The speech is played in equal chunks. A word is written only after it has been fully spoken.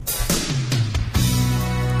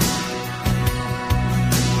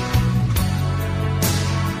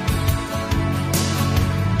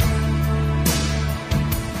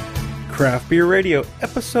Craft Beer Radio,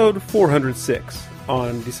 episode 406,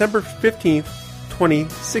 on December 15th,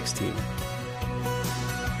 2016.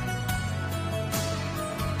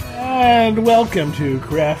 And welcome to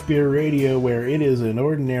Craft Beer Radio, where it is an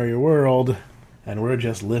ordinary world, and we're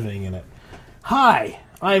just living in it. Hi,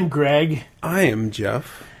 I'm Greg. I am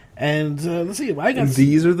Jeff. And let's see,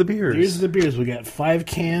 These are the beers. These are the beers. We got 5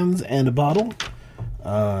 cans and a bottle.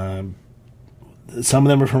 Some of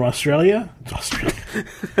them are from Australia.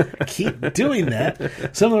 Keep doing that.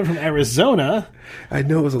 Some of them are from Arizona. I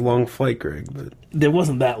know it was a long flight, Greg, but It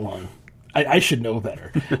wasn't that long. I should know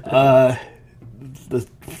better. The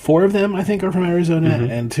 4 of them, I think, are from Arizona,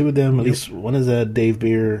 and 2 of them, at least one is a Dave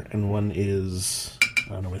beer, and one is...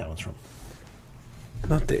 I don't know where that one's from.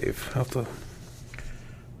 not Dave. I'll have to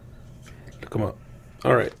look him up.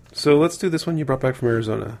 All right, so let's do this one you brought back from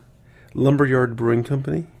Arizona. Lumberyard Brewing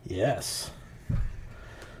Company. Yes.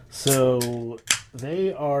 So,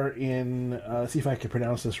 they are in... see if I can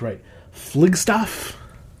pronounce this right. Flagstaff?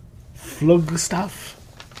 No, do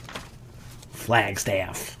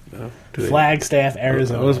they? Flagstaff,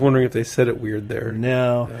 Arizona. I was wondering if they said it weird there.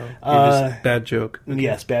 No. Just bad joke.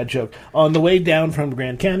 Yes, bad joke. On the way down from the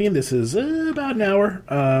Grand Canyon, this is about an hour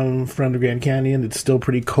from the Grand Canyon. It's still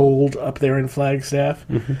pretty cold up there in Flagstaff.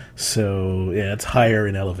 So, yeah, it's higher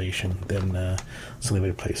in elevation than some of the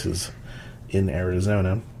other places in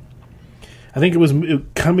Arizona. I think it was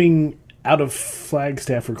coming out of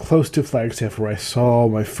Flagstaff or close to Flagstaff where I saw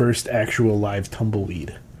my first actual live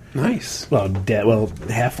tumbleweed. Nice. Well,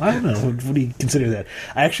 half. I don't know. What do you consider that?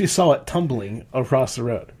 I actually saw it tumbling across the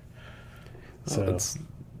road. So it's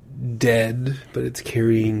dead, but it's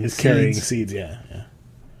carrying seeds. Yeah.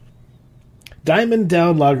 Diamond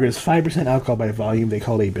Down Lager is 5% alcohol by volume. They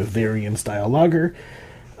call it a Bavarian style lager.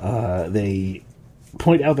 They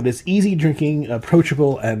point out that it's easy drinking,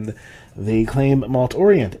 approachable, and they claim malt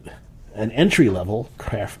oriented, an entry level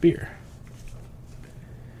craft beer.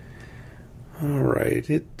 All right,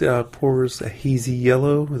 it pours a hazy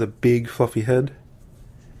yellow with a big fluffy head.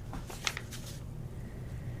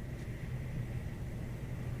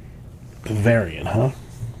 Bavarian, huh?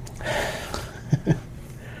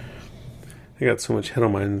 I got so much head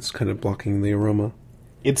on mine, it's kind of blocking the aroma.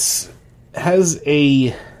 Has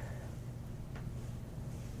a...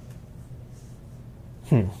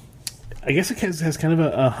 I guess it has kind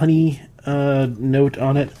of a honey note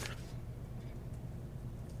on it.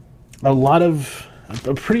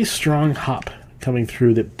 A pretty strong hop coming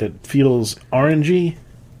through that feels orangey.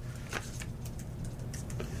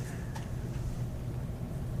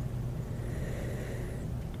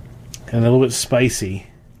 And a little bit spicy.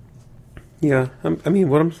 Yeah, I'm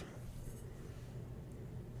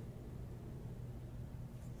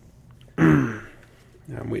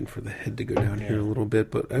waiting for the head to go down here a little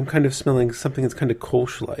bit, but I'm kind of smelling something that's kind of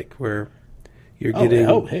Kolsch-like, where you're getting...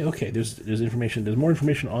 Oh, hey, okay, there's information. There's more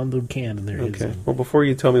information on the can than there is. Okay, well, before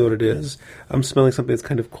you tell me what it is, I'm smelling something that's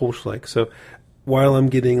kind of Kolsch-like. So while I'm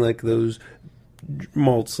getting, like, those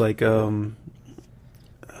malts, like, not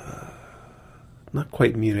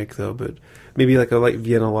quite Munich, though, but maybe like a light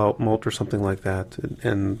Vienna malt or something like that,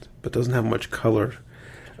 but doesn't have much color.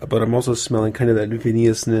 But I'm also smelling kind of that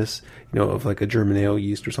viniousness, of like a German ale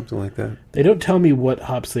yeast or something like that. They don't tell me what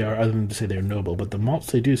hops they are other than to say they're noble, but the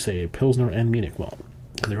malts they do say Pilsner and Munich malt.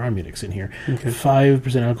 There are Munichs in here. Okay.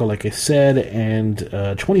 5% alcohol, like I said, and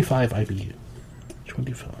 25 IBU.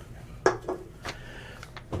 25.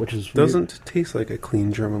 Which is Doesn't taste like a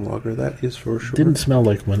clean German lager, that is for sure. Didn't smell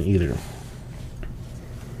like one either.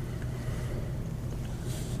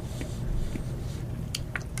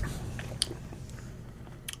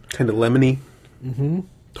 Kind of lemony.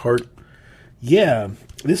 Tart. Yeah,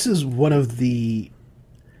 this is one of the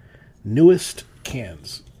newest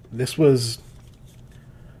cans. This was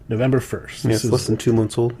November 1st. It's less than 2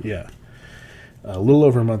 months old. Yeah. A little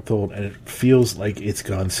over a month old, and it feels like it's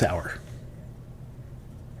gone sour.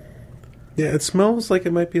 Yeah, it smells like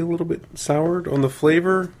it might be a little bit soured. On the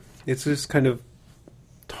flavor, it's just kind of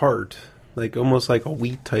tart. Like almost like a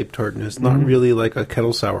wheat-type tartness. Not really like a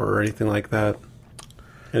kettle sour or anything like that.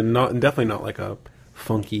 And definitely not like a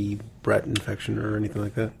funky Brett infection or anything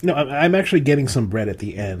like that. No, I'm actually getting some bread at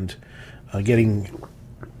the end. Getting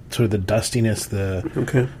sort of the dustiness,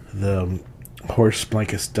 the horse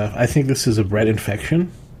blanket stuff. I think this is a bread infection.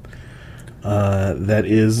 That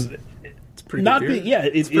is... It's pretty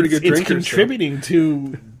good beer. It's contributing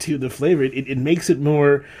to the flavor. It makes it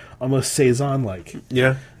more almost saison-like.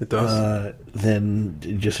 Yeah, it does.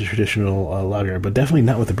 Than just a traditional lager, but definitely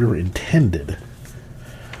not what the brewer intended.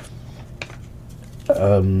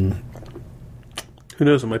 Who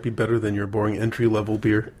knows? It might be better than your boring entry-level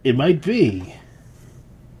beer. It might be.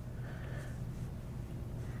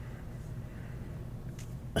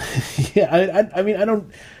 Yeah, I mean, I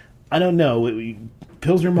don't know.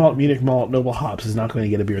 Pilsner malt, Munich malt, Noble hops is not going to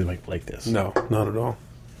get a beer like this. No, not at all.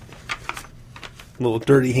 Little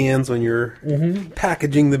dirty hands when you're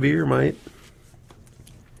packaging the beer might.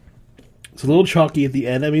 It's a little chalky at the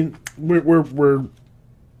end. I mean, we're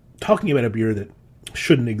talking about a beer that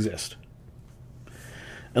shouldn't exist,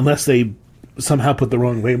 unless they somehow put the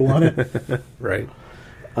wrong label on it. Right.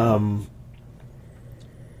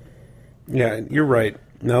 Yeah, you're right.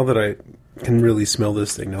 Now that I can really smell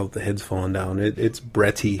this thing, now that the head's fallen down, it's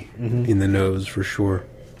Bretty in the nose for sure.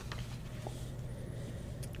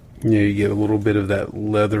 Yeah, you get a little bit of that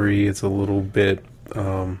leathery. It's a little bit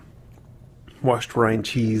washed rind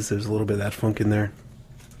cheese. There's a little bit of that funk in there.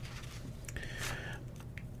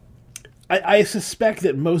 I suspect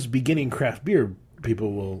that most beginning craft beer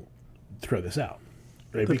people will throw this out,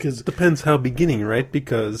 right? Because depends how beginning, right?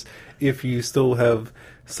 Because if you still have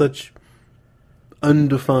such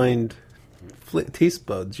undefined taste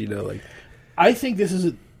buds, like I think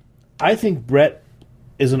I think Brett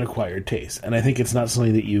is an acquired taste, and I think it's not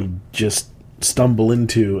something that you just stumble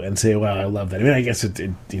into and say, "Wow, I love that." I mean, I guess it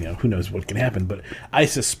who knows what can happen, but I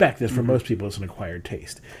suspect that for most people, it's an acquired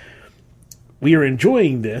taste. We are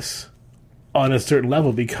enjoying this on a certain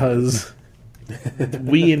level because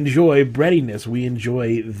we enjoy breadiness. We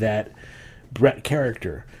enjoy that Brett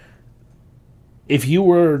character. If you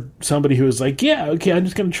were somebody who was like, yeah, okay, I'm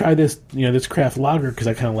just going to try this, this craft lager because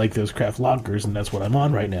I kind of like those craft lagers and that's what I'm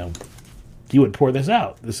on right now, you would pour this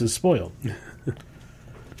out. This is spoiled.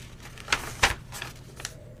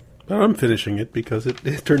 Well, I'm finishing it because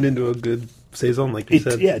it turned into a good saison, like you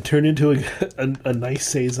said. Yeah, it turned into a nice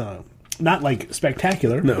saison. Not like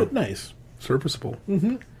spectacular, but nice. Serviceable.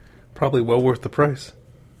 Mm-hmm. Probably well worth the price.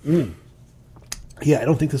 Mm. Yeah, I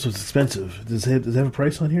don't think this was expensive. Does it have a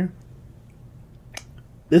price on here?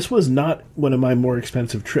 This was not one of my more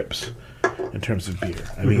expensive trips in terms of beer.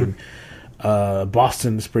 I mean,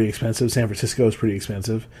 Boston's pretty expensive. San Francisco is pretty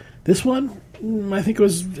expensive. This one, I think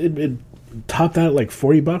it topped out at like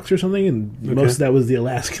 $40 or something, and most of that was the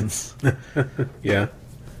Alaskans. Yeah.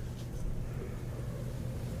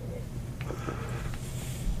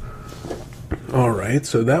 All right,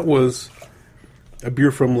 so that was a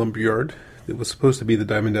beer from Lumberyard. It was supposed to be the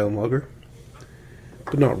Diamond Down Lager,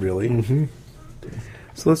 but not really. Mm-hmm.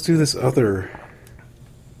 So let's do this other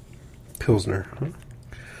Pilsner.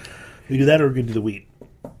 We do that, or we can do the wheat?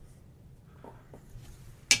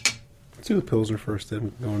 Let's do the Pilsner first,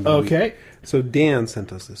 then go into the wheat. So Dan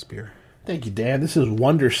sent us this beer. Thank you, Dan. This is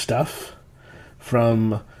Wonder Stuff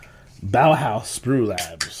from Bauhaus Brew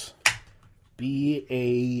Labs.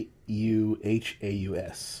 Bauhaus.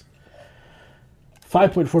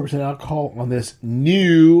 5.4% alcohol on this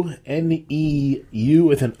new NEU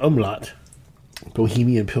with an umlaut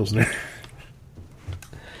Bohemian Pilsner.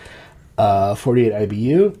 48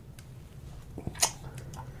 IBU.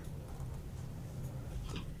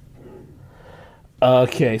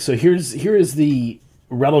 Okay, so here is the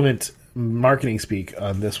relevant marketing speak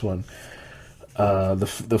on this one.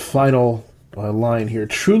 The final line here.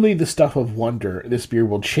 Truly the stuff of wonder. This beer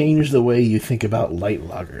will change the way you think about light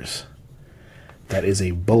lagers. That is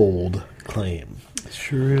a bold claim. It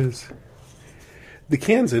sure is. The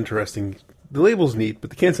can's interesting. The label's neat, but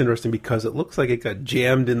the can's interesting because it looks like it got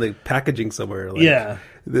jammed in the packaging somewhere. Like, yeah.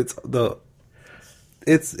 It's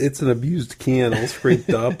an abused can, all scraped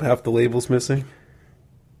up. Half the label's missing.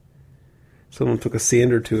 Someone took a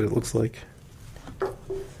sander to it looks like.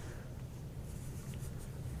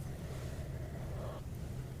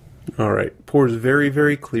 All right. Pours very,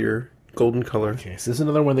 very clear. Golden color. Okay, so this is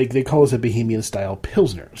another one. They call this a Bohemian-style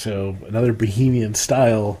Pilsner. So another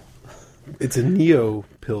Bohemian-style... It's a neo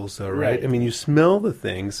Pils, though, right? Right? I mean, you smell the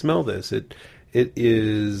thing. Smell this. It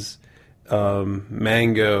is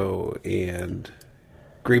mango and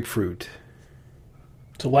grapefruit.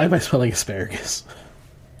 So why am I smelling asparagus?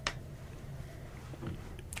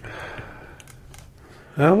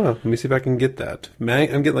 I don't know. Let me see if I can get that. I'm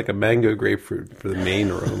getting like a mango grapefruit for the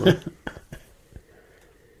main aroma.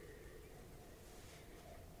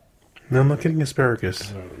 No, I'm not getting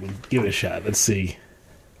asparagus. We'll give it a shot. Let's see.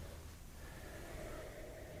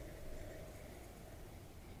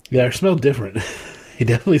 Yeah, it smelled different. It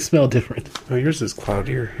definitely smelled different. Oh, yours is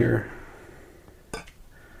cloudier here.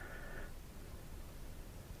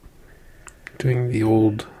 Doing the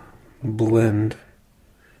old blend.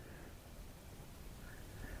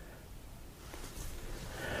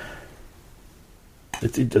 We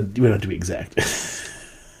don't have to be exact.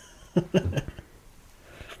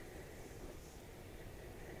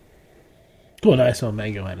 Oh, now I smell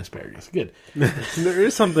mango and asparagus. Good. There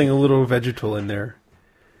is something a little vegetal in there.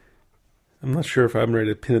 I'm not sure if I'm ready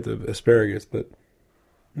to pin it to asparagus, but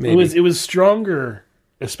maybe. It was stronger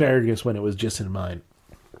asparagus when it was just in mine.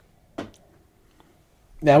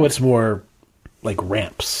 Now it's more like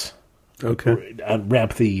ramps. Okay.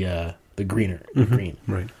 Ramp the greener, the green.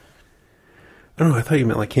 Right. I don't know. I thought you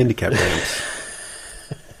meant like handicap ramps.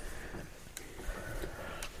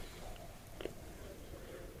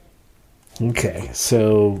 Okay,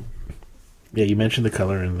 so yeah, you mentioned the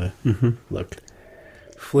color and the look.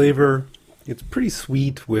 Flavor, it's pretty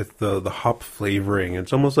sweet with the hop flavoring.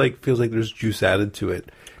 It's almost like, feels like there's juice added to it.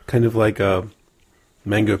 Kind of like a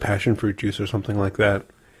mango passion fruit juice or something like that.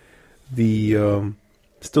 The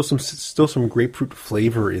still some grapefruit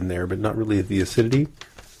flavor in there, but not really the acidity.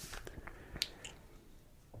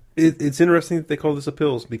 It's interesting that they call this a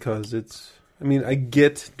Pils because I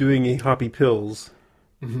get doing a hoppy Pils.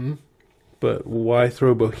 Mm-hmm. But why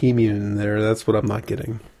throw Bohemian in there? That's what I'm not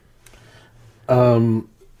getting.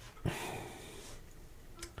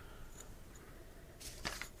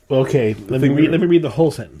 Okay, let me read the whole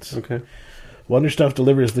sentence. Okay. Wonderstuff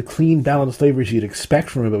delivers the clean, balanced flavors you'd expect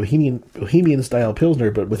from a Bohemian-style Pilsner,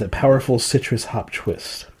 but with a powerful citrus hop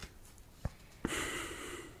twist.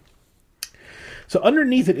 So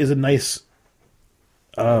underneath it is a nice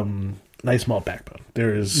malt backbone.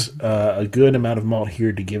 There's a good amount of malt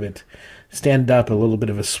here to give it stand up, a little bit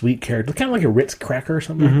of a sweet character, kind of like a Ritz cracker or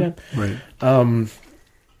something like that. Right.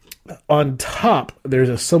 On top, there's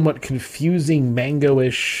a somewhat confusing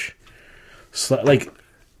mango-ish, like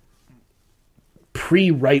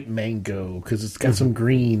pre-ripe mango, because it's got some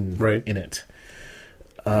green in it.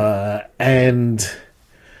 And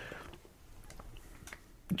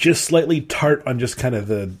just slightly tart on just kind of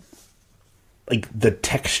the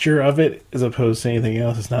texture of it, as opposed to anything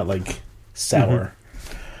else. It's not like sour.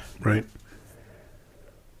 Right.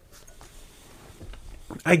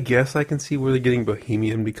 I guess I can see where they're getting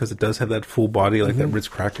Bohemian because it does have that full body, like that Ritz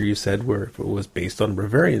cracker you said, where if it was based on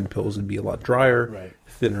Bavarian Pils, it'd be a lot drier,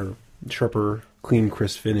 thinner, sharper, clean,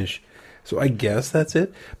 crisp finish. So I guess that's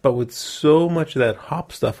it. But with so much of that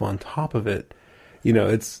hop stuff on top of it,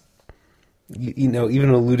 it's, even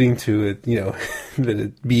alluding to it, that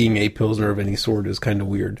it being a Pilsner of any sort is kind of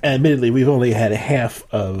weird. Admittedly, we've only had half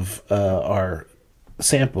of our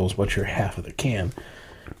samples, which are half of the can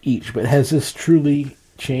each. But has this truly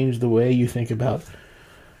changed the way you think about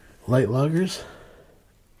light lagers?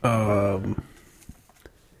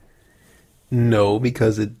 No,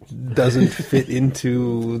 because it doesn't fit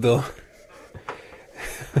into the...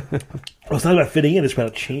 Well, it's not about fitting in, it's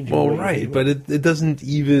about changing. Well, right, but it doesn't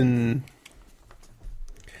even...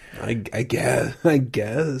 I guess.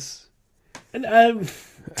 And I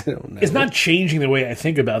don't know. It's not changing the way I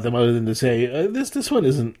think about them, other than to say this one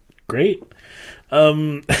isn't great.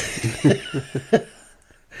 I'm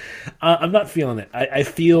not feeling it. I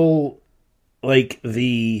feel like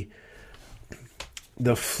the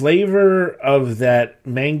flavor of that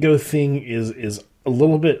mango thing is a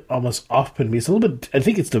little bit almost off-putting me. It's a little bit. I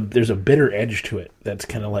think there's a bitter edge to it that's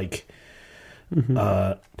kind of like,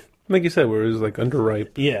 like you said, where it was like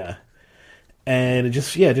underripe. Yeah, and it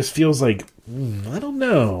just feels like I don't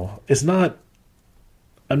know. It's not.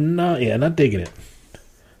 I'm not digging it.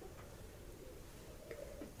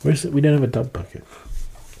 Where's it? We don't have a dump bucket.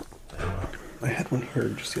 I had one here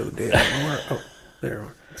just the other day. I don't know where. Oh,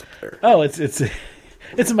 there. It's up there. Oh, it's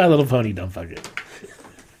a My Little Pony dump bucket.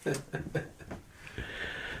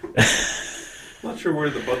 Not sure where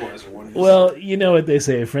the Budweiser one is. Well, you know what they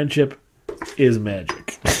say: friendship is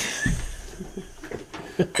magic.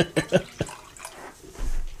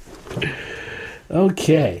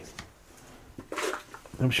 Okay.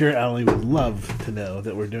 I'm sure Allie would love to know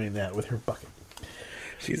that we're doing that with her bucket.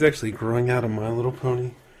 She's actually growing out a My Little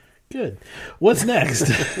Pony. Good. What's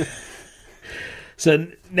next? So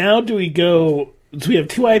now do we go... So we have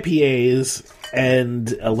 2 IPAs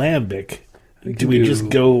and a lambic. Do we just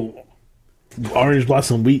go Orange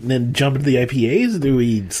Blossom Wheat and then jump into the IPAs? Do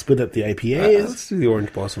we split up the IPAs? Let's do the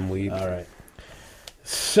Orange Blossom Wheat. All right.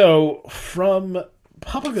 So from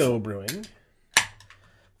Papago Brewing,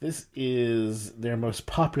 this is their most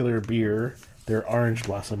popular beer, their Orange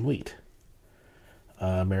Blossom Wheat.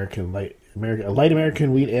 A light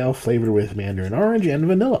American wheat ale flavored with mandarin orange and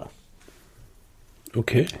vanilla.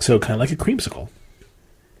 Okay. So kind of like a creamsicle.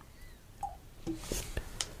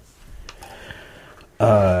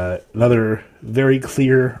 Another very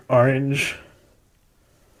clear orange.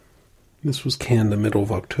 This was canned the middle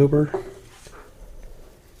of October.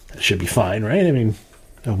 It should be fine, right? I mean,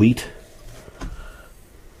 a wheat.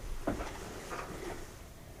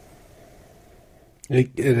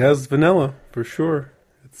 It has vanilla, for sure.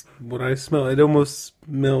 It's what I smell. It almost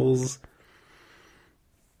smells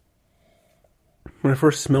when I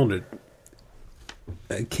first smelled it,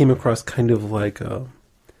 it came across kind of like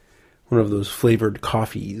one of those flavored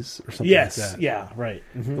coffees or something Yes, like that. yeah, right.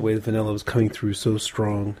 The way the vanilla was coming through so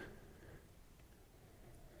strong.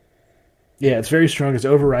 Yeah, it's very strong. It's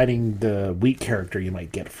overriding the wheat character you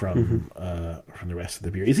might get from the rest of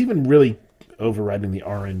the beer. It's even really overriding the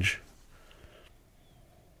orange.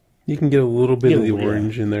 You can get a little bit of the Yeah.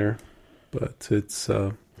 orange in there, but it's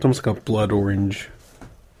almost like a blood orange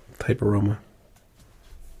type aroma.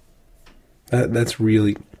 That's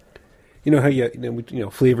really, you know how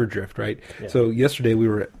flavor drift, right? Yeah. So yesterday we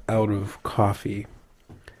were out of coffee,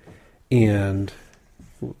 and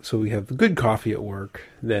so we have the good coffee at work.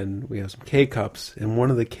 Then we have some K cups, and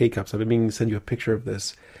one of the K cups, I've been meaning to send you a picture of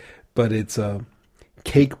this, but it's a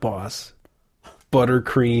Cake Boss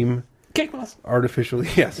buttercream Cake Boss.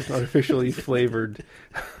 artificially flavored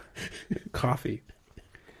coffee.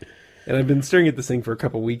 And I've been staring at this thing for a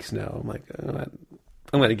couple weeks now. I'm like,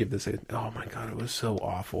 I'm going to give this a... Oh my God, it was so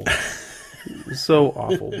awful. It was so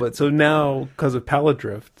awful. But so now, because of palate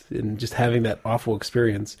drift and just having that awful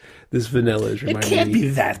experience, this vanilla is It reminding can't me... be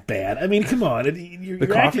that bad. I mean, come on. You're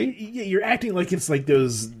coffee? You're acting like it's like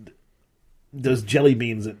those jelly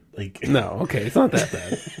beans that like. No, okay, it's not that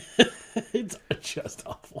bad. It's just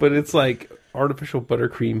awful. But it's like artificial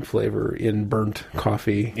buttercream flavor in burnt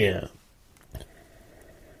coffee. Yeah.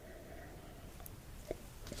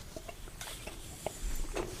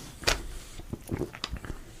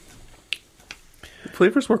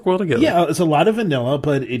 Flavors work well together. Yeah, it's a lot of vanilla,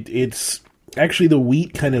 but it's actually the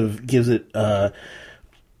wheat kind of gives it a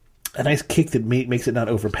nice kick that makes it not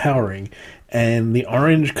overpowering, and the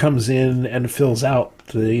orange comes in and fills out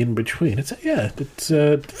the in between. It's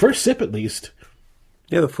first sip at least.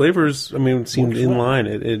 Yeah, the flavors, I mean, seemed Works in well. line.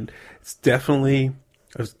 It's definitely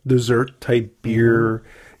a dessert type beer.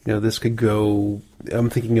 You know, this could go. I'm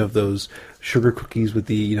thinking of those sugar cookies with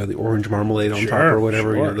the the orange marmalade on top Sure, or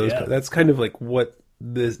whatever. sure, Those. yeah. That's kind of like what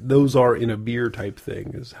those are in a beer type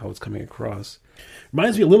thing. Is how it's coming across.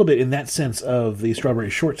 Reminds me a little bit in that sense of the strawberry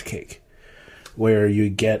shortcake, where you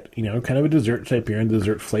get kind of a dessert type beer and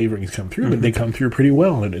dessert flavorings come through, but they come through pretty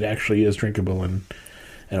well, and it actually is drinkable and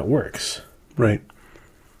it works. Right.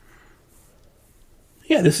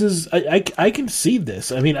 Yeah, this is I can see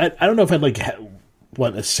this. I mean, I don't know if I'd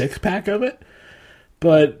want a 6-pack of it,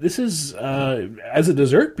 but this is as a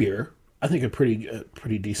dessert beer, I think a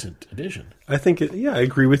pretty decent addition. I think. I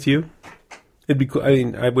agree with you. It'd be cool. I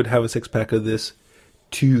mean, I would have a 6-pack of this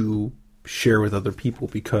to share with other people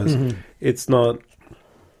because it's not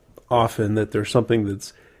often that there's something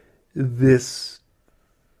that's this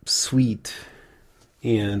sweet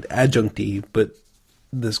and adjuncty, but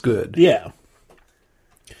this good. Yeah.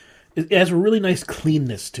 It has a really nice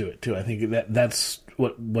cleanness to it too. I think that's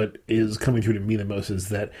what is coming through to me the most is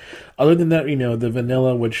that other than that, the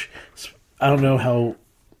vanilla, which I don't know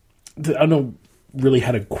really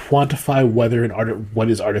how to quantify what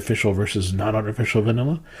is artificial versus non-artificial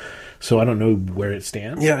vanilla. So I don't know where it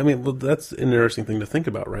stands. Yeah, I mean, well, that's an interesting thing to think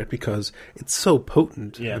about, right? Because it's so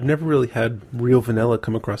potent. Yeah. I've never really had real vanilla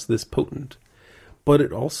come across this potent. But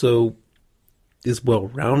it also is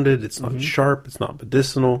well-rounded. It's not sharp. It's not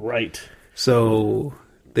medicinal. Right. So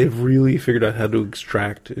they've really figured out how to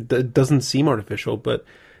extract. It doesn't seem artificial,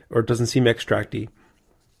 or it doesn't seem extracty.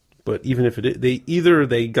 But even if it is,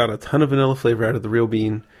 they got a ton of vanilla flavor out of the real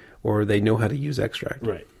bean, or they know how to use extract.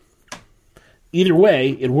 Right. Either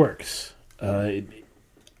way, it works. I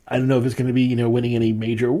don't know if it's going to be winning any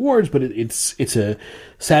major awards, but it's a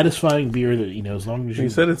satisfying beer that as long as You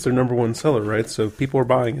said it's their number one seller, right? So people are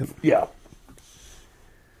buying it. yeah.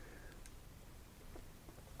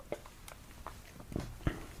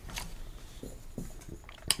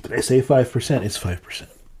 Did I say 5%? It's 5%.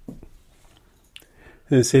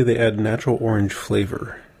 They say they add natural orange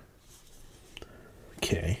flavor.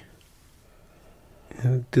 Okay.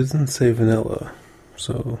 And it doesn't say vanilla,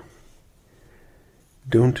 so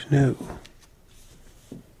don't know.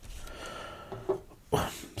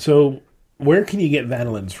 So, where can you get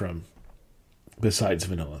vanillins from besides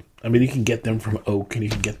vanilla? I mean, you can get them from oak and you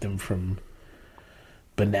can get them from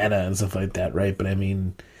banana and stuff like that, right? But I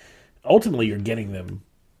mean, ultimately, you're getting them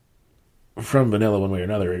from vanilla one way or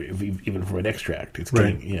another, even from an extract. It's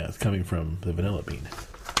Right. it's coming from the vanilla bean.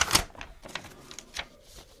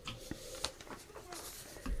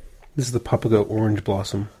 This is the Papago Orange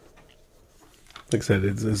Blossom. Like I said,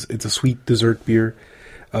 it's a sweet dessert beer.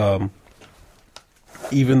 Even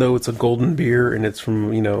though it's a golden beer and it's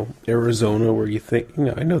from, Arizona where you think,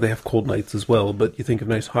 I know they have cold nights as well, but you think of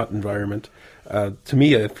nice hot environment. To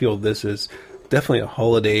me, I feel this is definitely a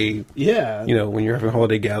holiday. Yeah. When you're having a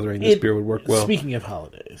holiday gathering, this beer would work well. Speaking of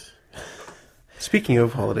holidays, Speaking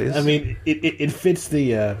of holidays, I mean, it fits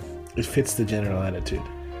the general attitude,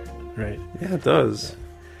 right? Yeah, it does.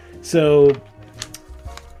 So,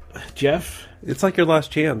 Jeff, it's like your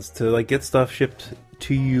last chance to like get stuff shipped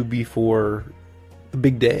to you before the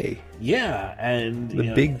big day. Yeah, and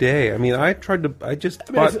the big day. I mean, I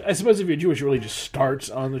suppose if you're Jewish, it really just starts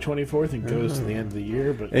on the 24th and goes to the end of the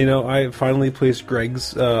year. But I finally placed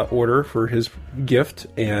Greg's order for his gift,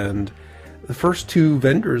 and the first two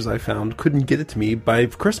vendors I found couldn't get it to me by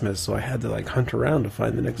Christmas, so I had to like hunt around to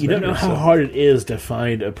find the next. You don't know how hard it is to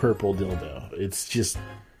find a purple dildo. It's just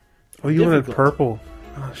you wanted purple?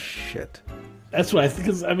 Oh shit! That's what I think.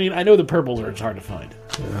 Because I mean, I know the purples are hard to find.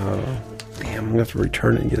 Oh. Damn, I'm going to have to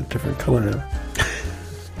return it and get a different color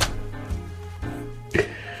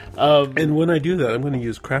now. And when I do that, I'm going to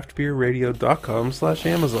use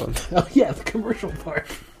craftbeerradio.com/Amazon. Oh, yeah, the commercial part.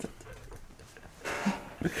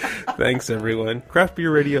 Thanks, everyone.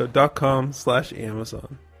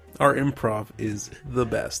 craftbeerradio.com/Amazon. Our improv is the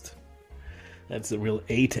best. That's the real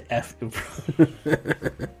A to F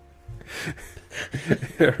improv.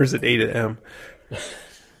 Or is it A to M?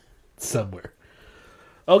 Somewhere.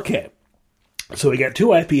 Okay. So we got 2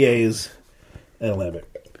 IPAs and a lambic.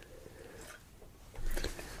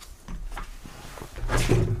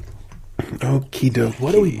 Okie dokie.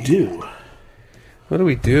 What do we do? What do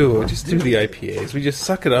we do? We just do the IPAs. We just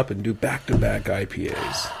suck it up and do back-to-back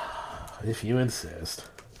IPAs. If you insist.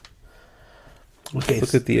 Okay,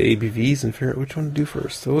 look at the ABVs and figure out which one to do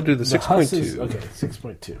first. So we'll do the 6.2. Okay,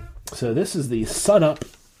 6.2. So this is the Sun Up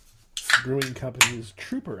Brewing Company's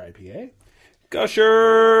Trooper IPA. Gusher!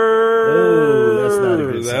 Oh, that's not a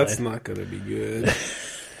good sign. That's not going to be good.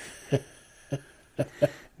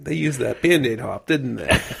 They used that Band-Aid hop, didn't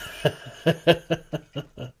they?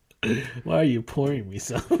 Why are you pouring me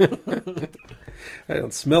some? I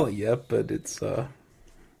don't smell it yet, but it's going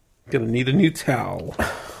to need a new towel.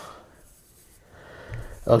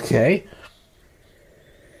 Okay.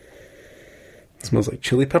 It smells like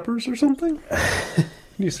chili peppers or something?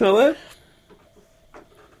 Can you smell that?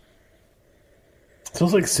 It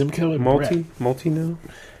smells like Simcoe and Malty? Malty now?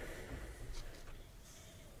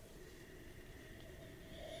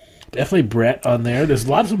 Definitely Brett on there. There's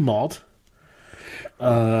lots of malt.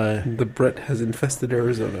 The Brett has infested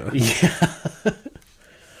Arizona. Yeah.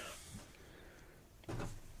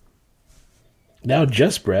 Now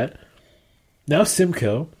just Brett. Now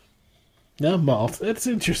Simcoe. Now malt. That's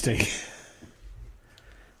interesting.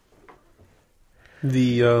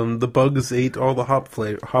 The bugs ate all the hop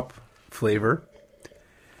flavor.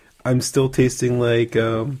 I'm still tasting like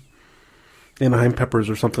Anaheim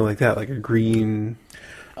peppers or something like that, like a green.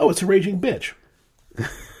 Oh, it's a raging bitch.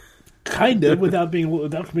 Kind of, without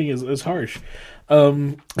being as harsh.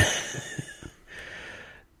 You're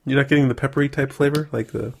not getting the peppery type flavor,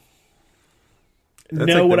 like the. No,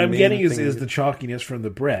 like what I'm getting is the chalkiness from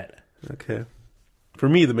the Brett. Okay, for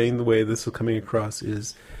me, the main way this is coming across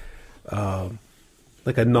is,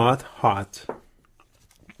 like a not hot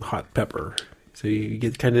pepper. So you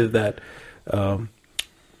get kind of that,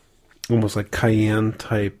 almost like cayenne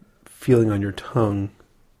type feeling on your tongue.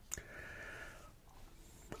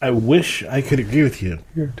 I wish I could agree with you.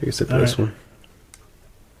 Here, take a sip of this one.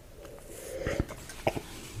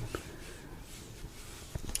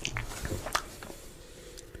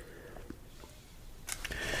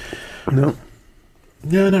 No.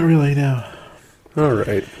 No, not really, no. All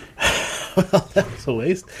right. Well, that was a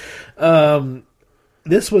waste.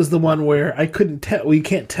 This was the one where I couldn't tell. We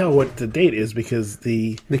can't tell what the date is because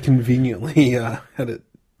they conveniently had it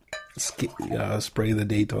spray the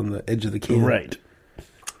date on the edge of the can. Right.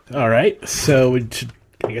 All right. So should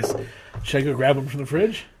I go grab them from the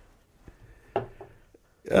fridge?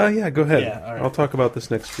 Yeah, go ahead. Yeah, all right. I'll talk about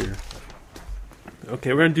this next year.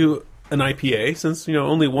 Okay, we're going to do an IPA since,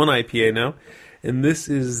 only one IPA now. And this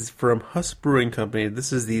is from Huss Brewing Company.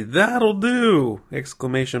 This is the That'll Do! !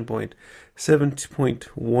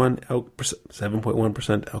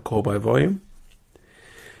 7.1% alcohol by volume.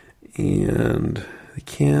 And the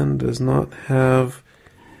can does not have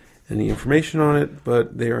any information on it,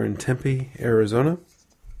 but they are in Tempe, Arizona.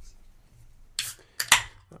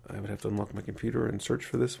 I would have to unlock my computer and search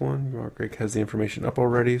for this one. Greg has the information up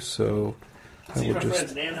already, so I will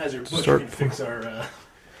just start. Fix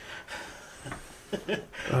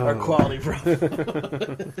our quality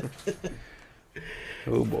problem.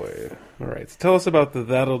 Oh boy! All right, so tell us about the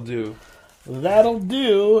That'll Do. That'll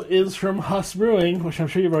Do is from Huss Brewing, which I'm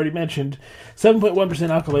sure you've already mentioned. 7.1%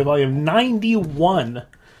 alcohol by volume, 91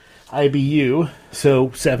 IBU,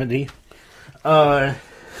 so 70.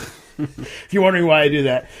 If you're wondering why I do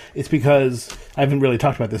that, it's because I haven't really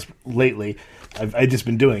talked about this lately. I've just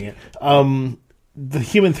been doing it. the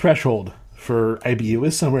human threshold for IBU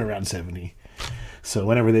is somewhere around 70. So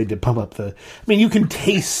whenever they did pump up I mean, you can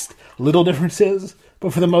taste little differences,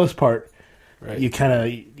 but for the most part, Right. you kind of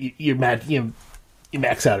you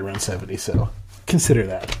max out around 70. So consider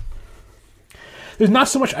that. There's not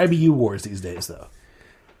so much IBU wars these days, though.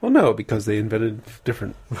 Well, no, because they invented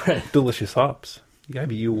different Right. delicious hops. The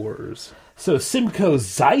IBU wars. So Simcoe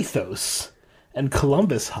Zythos and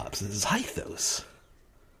Columbus hops is Zythos.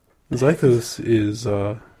 Zythos is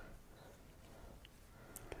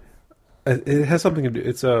it has something to do.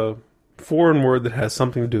 It's a foreign word that has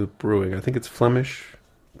something to do with brewing. I think it's Flemish,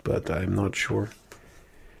 but I'm not sure.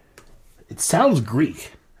 It sounds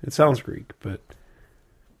Greek. It sounds Greek, but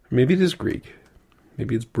maybe it is Greek.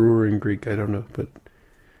 Maybe it's brewer in Greek. I don't know, but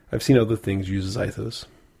I've seen other things use Zythos.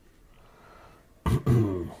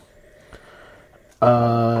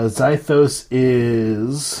 Zythos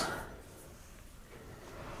is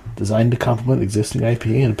designed to complement existing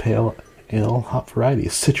IPA and pale ale hop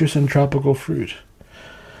varieties. Citrus and tropical fruit.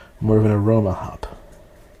 More of an aroma hop.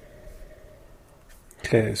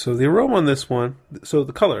 Okay, so the aroma on this one, so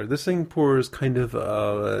the color, this thing pours kind of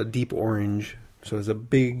a deep orange, so it's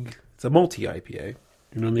a multi-IPA.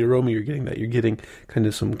 And on the aroma you're getting kind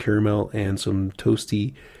of some caramel and some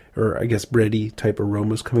toasty, or I guess bready type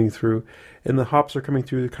aromas coming through. And the hops are coming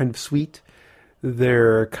through, they're kind of sweet,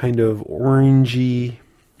 they're kind of orangey,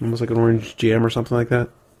 almost like an orange jam or something like that.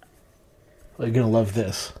 Well, you're going to love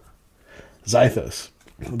this. Zythos.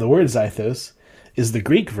 The word zythos is the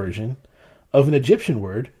Greek version of an Egyptian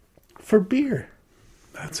word for beer.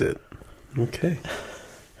 That's it. Okay.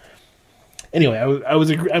 Anyway,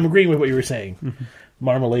 I'm agreeing with what you were saying. Mm-hmm.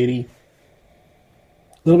 Marmalade-y.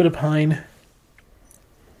 A little bit of pine.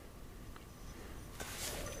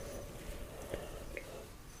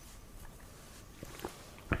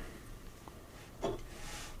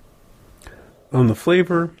 On the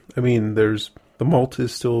flavor, I mean, the malt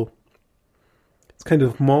is still, it's kind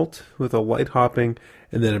of malt with a light hopping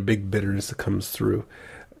and then a big bitterness that comes through.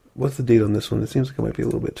 What's the date on this one? It seems like it might be a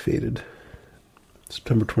little bit faded.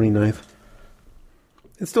 September 29th.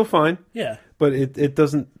 It's still fine. Yeah. But it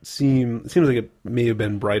doesn't seem, it seems like it may have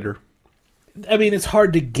been brighter. I mean, it's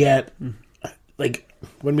hard to get, like,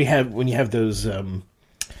 when you have those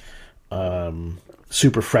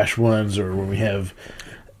super fresh ones, or when we have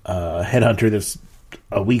Headhunter that's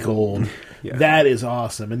a week old, Yeah. That is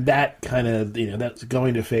awesome. And that kind of, that's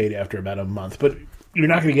going to fade after about a month. But you're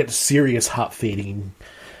not going to get serious hop fading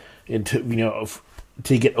into,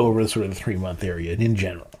 to get over sort of the 3-month area in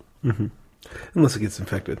general. Mm-hmm. Unless it gets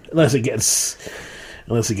infected. Unless it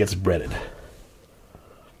gets breaded.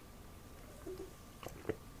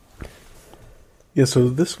 Yeah, so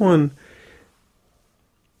this one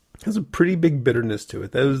has a pretty big bitterness to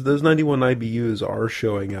it. Those 91 IBUs are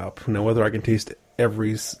showing up. Now, whether I can taste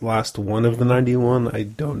every last one of the 91, I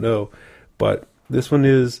don't know. But this one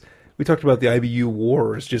is, we talked about the IBU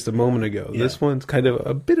wars just a moment ago. Yeah. This one's kind of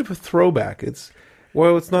a bit of a throwback. It's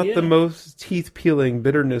not the most teeth-peeling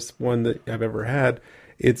bitterness one that I've ever had.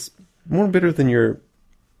 It's more bitter than your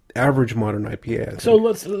average modern IPA, I think. So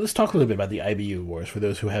let's talk a little bit about the IBU wars for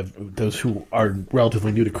those who are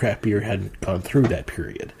relatively new to craft beer, hadn't gone through that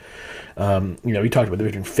period. We talked about the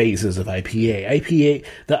different phases of IPA.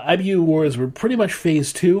 The IBU wars were pretty much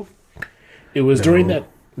phase 2. It was during that.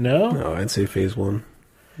 No, I'd say phase 1,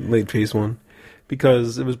 late phase 1,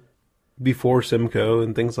 because it was before Simcoe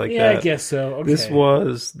and things like that. Yeah, I guess so. Okay. This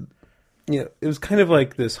was, it was kind of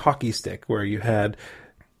like this hockey stick where you had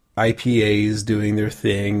IPAs doing their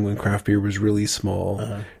thing when craft beer was really small,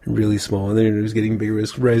 and then it was getting bigger, it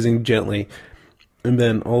was rising gently, and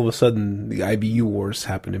then all of a sudden the IBU wars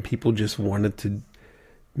happened, and people just wanted to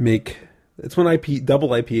make. It's when double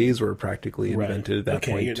IPAs were practically invented at that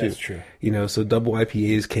point too. That's true. So double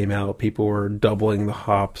IPAs came out. People were doubling the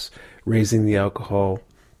hops, raising the alcohol,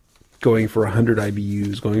 going for 100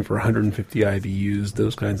 IBUs, going for 150 IBUs,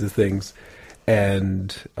 those kinds of things,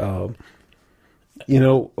 and.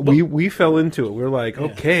 We fell into it. We're like,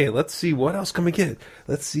 okay, let's see what else can we get.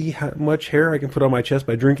 Let's see how much hair I can put on my chest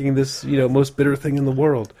by drinking this, most bitter thing in the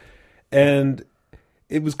world. And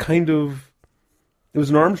it was it was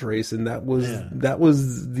an arms race, and that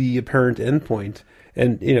was the apparent endpoint.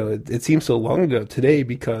 And it seems so long ago today,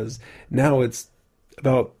 because now it's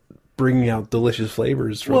about bringing out delicious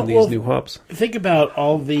flavors from these new hops. Think about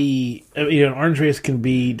all the... an orange race can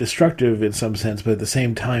be destructive in some sense, but at the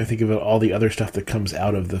same time, think about all the other stuff that comes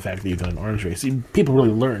out of the fact that you've done an orange race. People really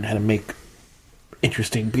learn how to make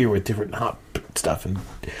interesting beer with different hop stuff and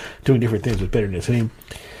doing different things with bitterness. I mean,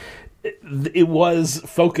 it was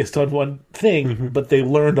focused on one thing, but they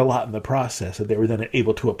learned a lot in the process, and they were then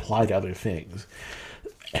able to apply to other things.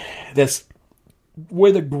 That's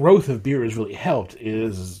where the growth of beer has really helped,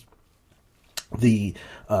 is the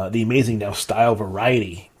amazing now style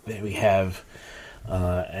variety that we have,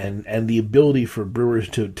 and the ability for brewers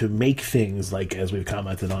to make things like, as we've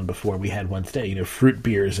commented on before, we had one today, fruit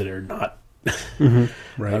beers that are not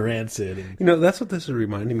rancid. And, that's what this is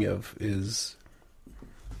reminding me of.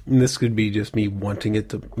 And this could be just me wanting it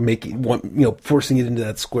to forcing it into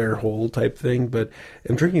that square hole type thing. But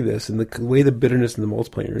I'm drinking this, and the way the bitterness and the malt's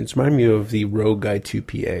playing, it's reminding me of the Rogue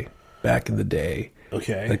IIPA back in the day.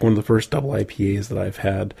 Okay. Like one of the first double IPAs that I've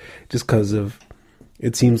had, just because of,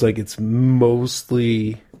 it seems like it's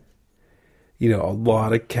mostly, a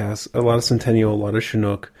lot of Centennial, a lot of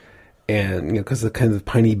Chinook, and, because the kind of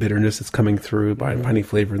piney bitterness that's coming through, piney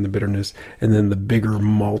flavor and the bitterness, and then the bigger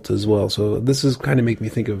malt as well. So this is kind of make me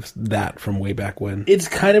think of that from way back when. It's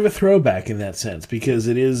kind of a throwback in that sense, because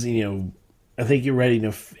it is, I think you're right,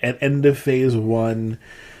 at end of phase one,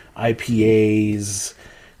 IPAs,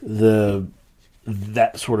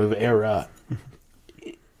 that sort of era,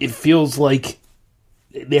 it feels like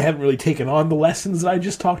they haven't really taken on the lessons that I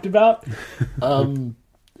just talked about.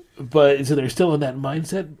 But so they're still in that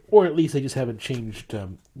mindset, or at least they just haven't changed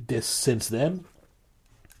this since then.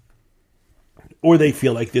 Or they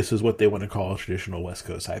feel like this is what they want to call a traditional West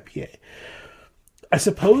Coast IPA. I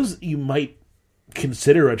suppose you might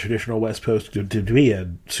consider a traditional West Coast to be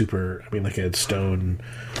a like a Stone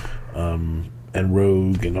and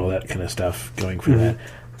Rogue and all that kind of stuff going for that.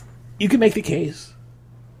 You can make the case.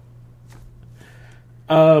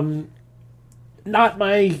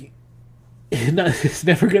 It's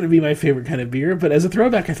never going to be my favorite kind of beer, but as a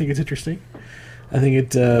throwback, I think it's interesting. I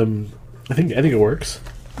think it works.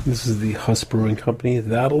 This is the Huss Brewing Company.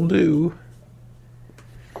 That'll do.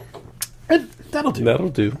 That'll do. That'll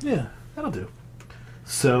do. Yeah, that'll do.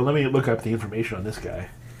 So let me look up the information on this guy.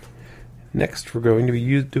 Next, we're going to be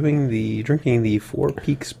drinking the Four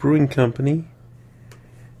Peaks Brewing Company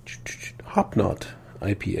Hop Knot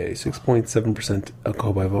IPA, 6.7%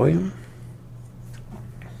 alcohol by volume.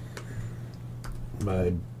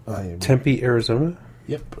 I am Tempe, Arizona.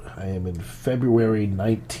 Yep, I am in February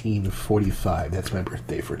 1945. That's my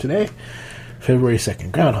birthday for today. February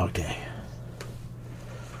 2nd, Groundhog Day.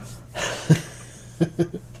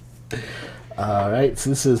 All right,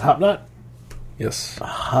 so this is Hop Knot. Yes.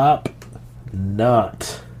 Hop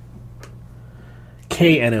Knot.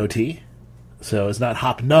 K-N-O-T. So it's not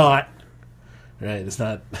Hop Knot. Right, it's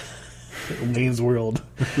not Wayne's World.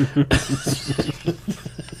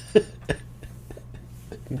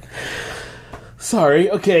 Sorry.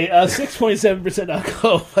 Okay, 6.7%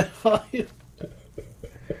 alcohol by volume.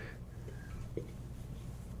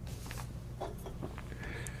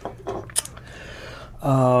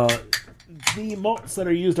 The malts that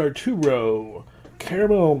are used are two-row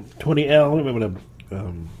caramel 20L. I'm going to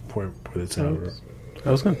pour this out.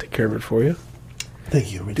 I was going to take care of it for you.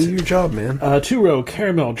 Thank you. Do your job, man. Two-row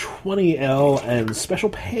caramel 20L and special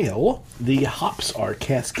pale. The hops are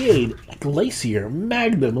Cascade, Glacier,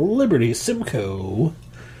 Magnum, Liberty, Simcoe.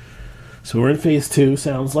 So we're in phase 2,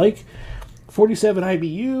 sounds like. 47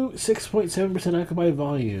 IBU, 6.7% alcohol by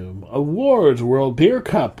volume. Awards: World Beer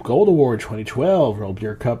Cup, Gold Award 2012, World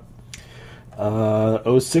Beer Cup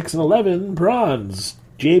 06 and 11, bronze.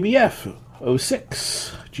 JBF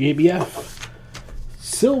 06, JBF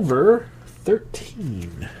silver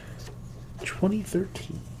 2013.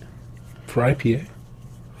 For IPA?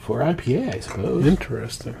 For IPA, I suppose.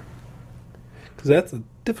 Interesting. Because that's a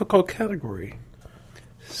difficult category.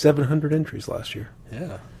 700 entries last year.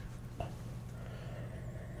 Yeah.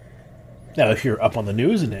 Now, if you're up on the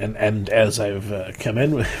news, and as I've come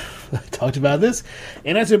in, talked about this,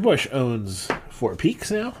 Anheuser-Busch owns Four Peaks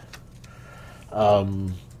now.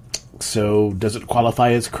 So does it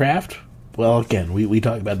qualify as craft? Well, again, we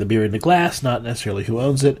talk about the beer in the glass, not necessarily who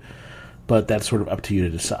owns it, but that's sort of up to you to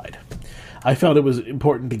decide. I felt it was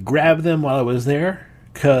important to grab them while I was there,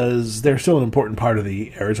 because they're still an important part of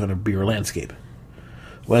the Arizona beer landscape,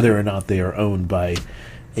 whether or not they are owned by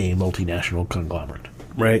a multinational conglomerate.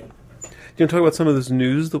 Right. Do you want to talk about some of this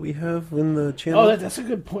news that we have in the channel? Oh, that's a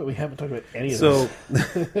good point. We haven't talked about any of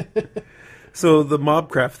this. So the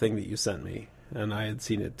Mobcraft thing that you sent me, and I had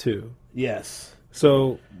seen it too. Yes.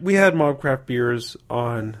 So we had Mobcraft beers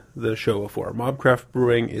on the show before. Mobcraft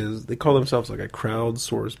Brewing they call themselves like a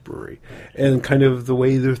crowdsourced brewery. And kind of the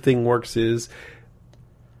way their thing works is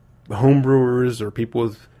home brewers or people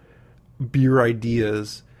with beer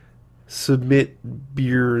ideas submit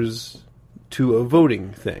beers to a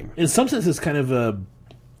voting thing. In some sense, it's kind of a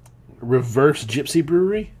reverse gypsy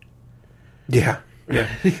brewery. Yeah, yeah,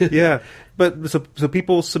 yeah. But so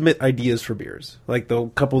people submit ideas for beers. Like the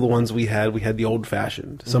couple of the ones we had the old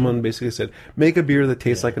fashioned. Someone basically said, make a beer that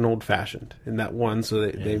tastes like an old fashioned, and that one. So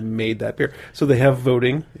they made that beer. So they have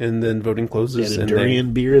voting, and then voting closes. They had a and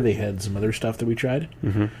durian beer. They had some other stuff that we tried.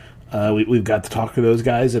 We've got to talk to those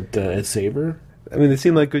guys at Sabre. I mean, they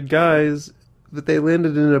seem like good guys, but they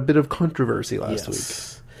landed in a bit of controversy last week.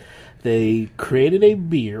 They created a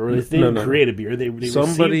beer, or they didn't create a beer. They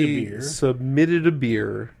Somebody received a beer. submitted a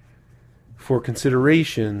beer for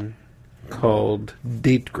consideration called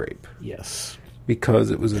Date Grape. Yes. Because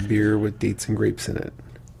it was a beer with dates and grapes in it.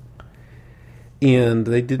 And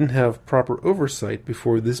they didn't have proper oversight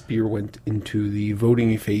before this beer went into the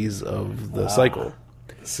voting phase of the cycle.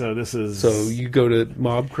 So this is... So you go to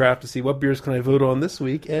Mobcraft to see what beers can I vote on this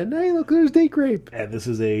week, and hey, look, there's Date Grape. And this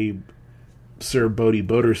is a Sir Bodie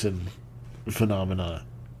Boderson phenomena.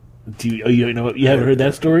 You know what? You haven't heard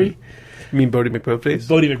that story? You mean Bodie McBoatface?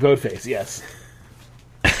 Bodie McBoatface, yes.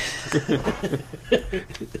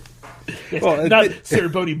 Yes, Well, not Sir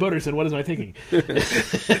Bodie Boderson. What am I thinking?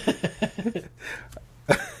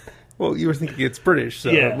 Well, you were thinking it's British, so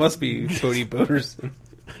Yeah. it must be Bodie Boderson.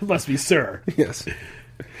 Must be Sir. Yes.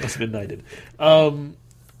 Must have been knighted.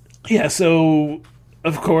 Yeah, so,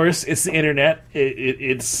 of course, it's the internet.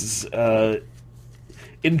 It's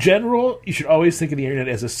in general, you should always think of the internet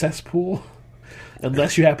as a cesspool,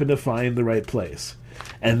 unless you happen to find the right place.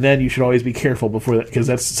 And then you should always be careful before that, because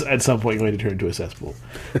that's at some point going to turn into a cesspool.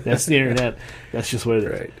 That's the internet. That's just what it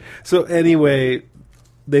is. Right. So anyway,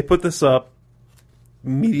 they put this up.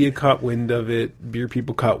 Media caught wind of it. Beer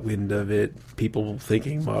people caught wind of it. People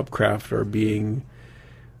thinking Mobcraft are being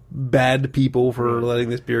bad people for letting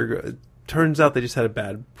this beer go. It turns out they just had a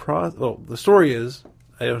bad Well, the story is,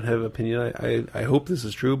 I don't have an opinion. I hope this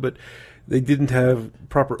is true, but they didn't have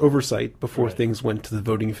proper oversight before things went to the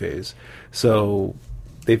voting phase. So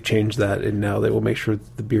they've changed that, and now they will make sure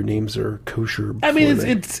that the beer names are kosher. I mean,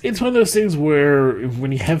 it's one of those things where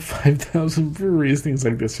when you have 5,000 breweries, things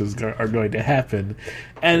like this are going to happen.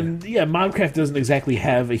 And Mobcraft doesn't exactly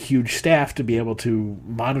have a huge staff to be able to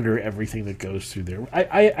monitor everything that goes through there.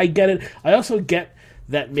 I get it. I also get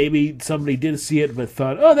that maybe somebody did see it but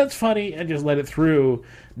thought, oh, that's funny, and just let it through,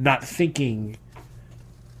 not thinking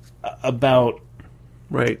about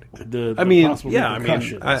the possible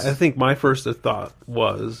repercussions. I think my first thought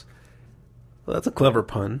was, well, that's a clever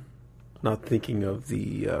pun, not thinking of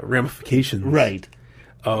the ramifications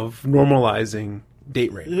of normalizing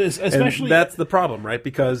date rape. Especially, and that's the problem, right?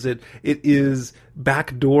 Because it is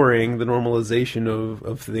backdooring the normalization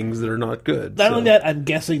of things that are not good. Not only that, I'm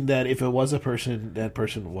guessing that if it was a person, that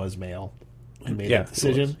person was male and made that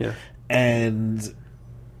decision. And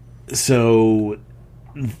so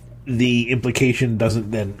the implication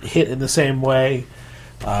doesn't then hit in the same way.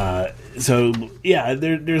 There's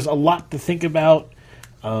a lot to think about.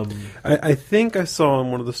 I think I saw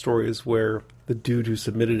in one of the stories where the dude who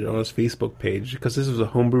submitted it on his Facebook page, because this was a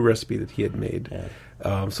homebrew recipe that he had made,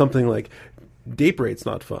 something like date rape's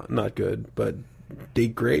not fun, not good, but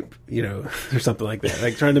date grape, or something like that.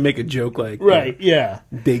 Like trying to make a joke like,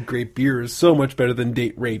 date grape beer is so much better than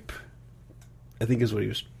date rape, I think is what he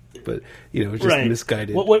was. But, it's just a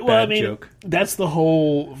misguided bad joke. That's the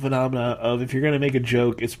whole phenomena of, if you're going to make a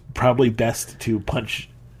joke, it's probably best to punch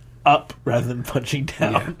up rather than punching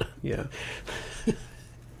down. Yeah.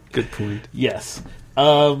 Good point. Yes.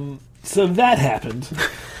 So that happened.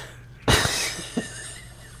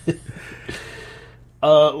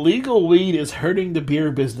 Legal weed is hurting the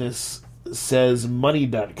beer business, says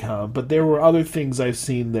Money.com, but there were other things I've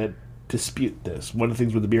seen that dispute this. One of the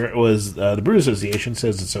things with the beer was the Brewers Association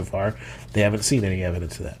says that so far they haven't seen any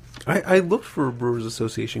evidence of that. I looked for a Brewers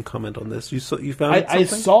Association comment on this. You found something? I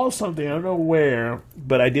saw something. I don't know where,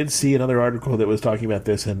 but I did see another article that was talking about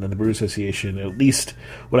this, and the Brewers Association, at least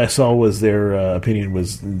what I saw was their opinion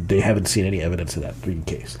was they haven't seen any evidence of that being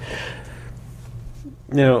the case.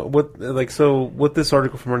 Now, what this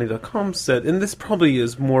article from Money.com said, and this probably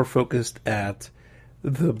is more focused at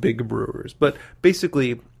the big brewers, but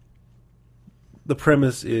basically the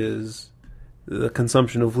premise is the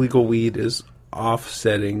consumption of legal weed is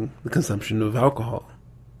offsetting the consumption of alcohol.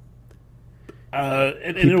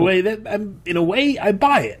 In a way, I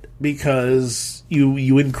buy it, because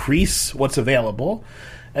you increase what's available,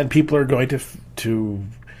 and people are going to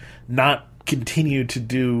not continue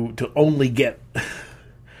to only get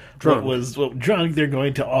drunk. They're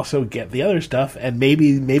going to also get the other stuff, and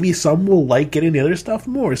maybe some will like getting the other stuff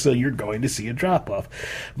more, so you're going to see a drop off.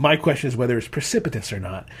 My question is whether it's precipitous or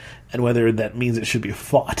not, and whether that means it should be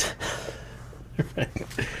fought.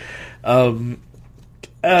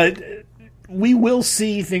 we will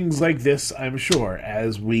see things like this, I'm sure,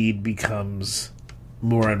 as weed becomes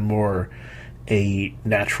more and more a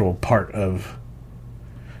natural part of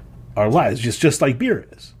our lives, just like beer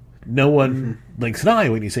is. No one blinks an eye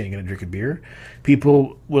when you say you're going to drink a beer.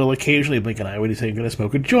 People will occasionally blink an eye when you say you're going to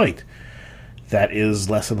smoke a joint. That is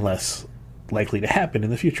less and less likely to happen in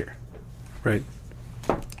the future. Right.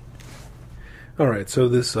 All right, so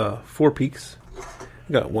this Four Peaks.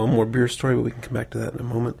 I got one more beer story, but we can come back to that in a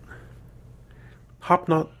moment. Hop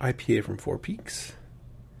Knot IPA from Four Peaks.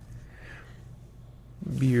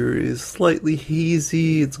 Beer is slightly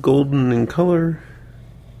hazy. It's golden in color.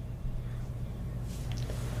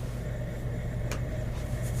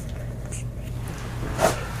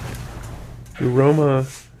 The aroma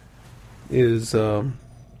is, you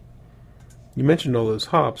mentioned all those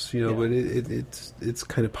hops, you know, but it's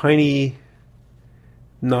kind of piney,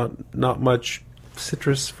 not much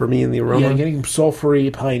citrus for me in the aroma. Yeah, getting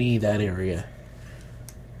sulfury, piney, that area.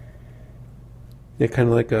 Yeah, kind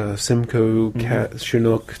of like a Simcoe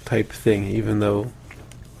Chinook type thing, even though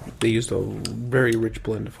they used a very rich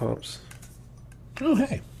blend of hops. Oh,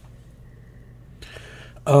 hey.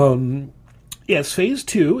 Yes, phase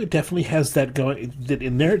 2, it definitely has that going.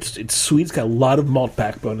 In there, it's sweet. It's got a lot of malt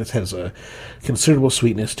backbone. It has a considerable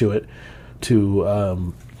sweetness to it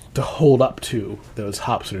to hold up to those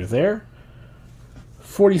hops that are there.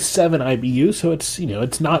 47 IBU, so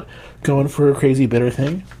it's not going for a crazy bitter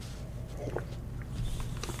thing.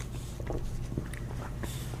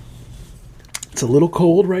 It's a little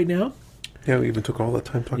cold right now. Yeah, we even took all that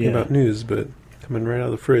time talking about news, but coming right out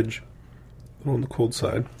of the fridge, a little on the cold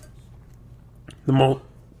side. The malt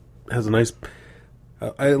has a nice...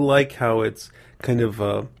 I like how it's kind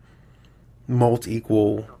of malt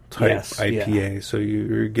equal type IPA. Yeah. So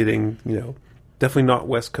you're getting, definitely not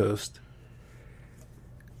West Coast.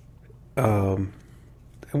 Has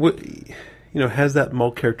that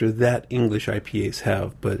malt character that English IPAs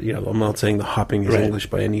have, but I'm not saying the hopping is English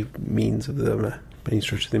by any means of by any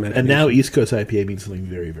stretch of the imagination. And now East Coast IPA means something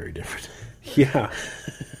very, very different. Yeah.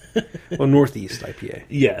 Well, Northeast IPA.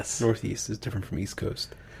 Yes. Northeast is different from East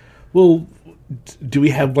Coast. Well, do we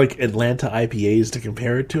have Atlanta IPAs to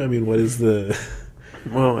compare it to? I mean, what is the...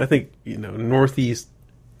 Well, I think, Northeast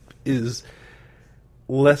is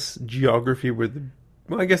less geography where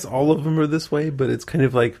I guess all of them are this way, but it's kind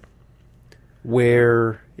of like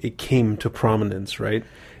where it came to prominence, right?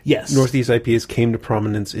 Yes. Northeast IPAs came to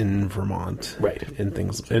prominence in Vermont. Right. And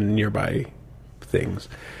nearby things.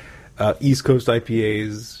 East Coast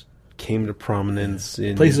IPAs came to prominence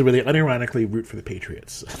in... places where they unironically root for the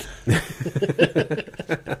Patriots.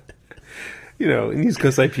 An East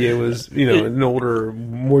Coast IPA was, an older,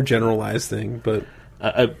 more generalized thing, but...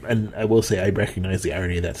 And I will say I recognize the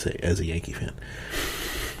irony of that as a Yankee fan.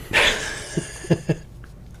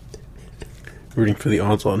 Rooting for the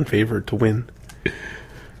odds-on favorite to win.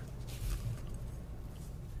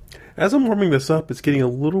 As I'm warming this up, it's getting a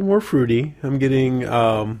little more fruity. I'm getting...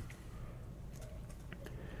 how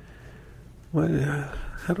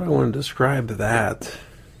do I want to describe that?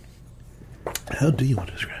 How do you want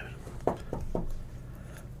to describe it?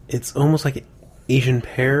 It's almost like Asian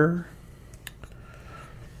pear.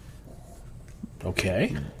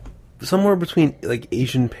 Okay. Somewhere between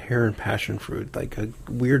Asian pear and passion fruit. Like a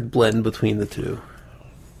weird blend between the two.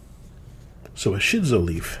 So a shizu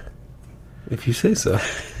leaf. If you say so.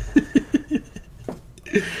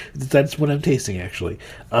 That's what I'm tasting, actually.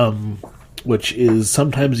 Which is,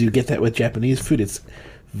 sometimes you get that with Japanese food. It's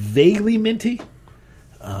vaguely minty,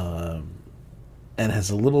 and has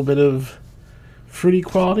a little bit of fruity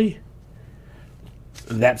quality.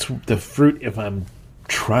 That's the fruit if I'm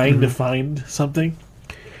trying to find something.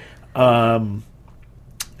 But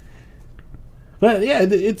yeah,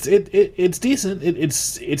 it's decent.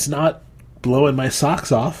 It's not blowing my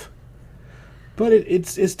socks off, but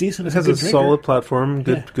it's decent. It has a solid platform,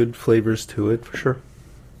 good flavors to it for sure.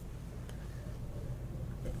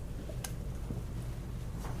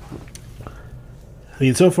 I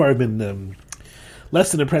mean, so far I've been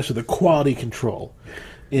less than impressed with the quality control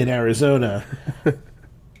in Arizona.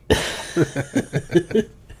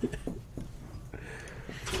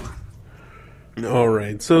 All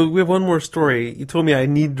right, so we have one more story. You told me I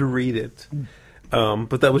need to read it,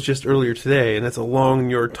 but that was just earlier today, and that's a long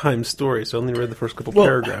New York Times story, so I only read the first couple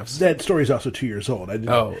paragraphs. That story is also 2 years old.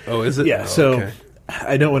 Oh, is it? Yeah, okay.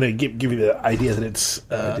 I don't want to give you the idea that it's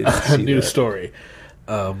a new story.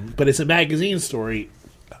 But it's a magazine story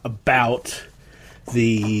about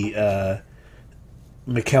the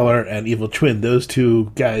McKellar and Evil Twin, those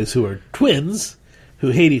two guys who are twins who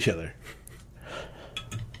hate each other.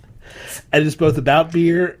 And it's both about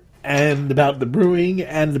beer and about the brewing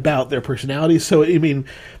and about their personalities. So I mean,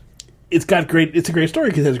 it's a great story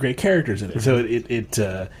because it has great characters in it. So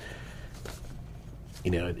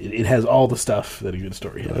it has all the stuff that a good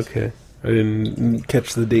story has. Okay. I didn't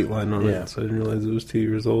catch the date line on Yeah. it, so I didn't realize it was 2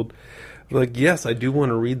 years old. Like, yes, I do want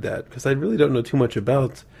to read that, because I really don't know too much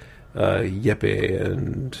about Yeppe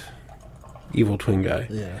and Evil Twin Guy.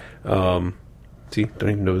 Yeah. See,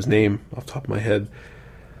 don't even know his name off the top of my head.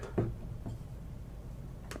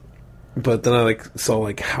 But then I saw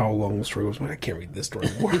how long the story was. I can't read this story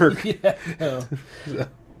at work. Yeah. No.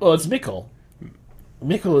 Well, it's Mikkel.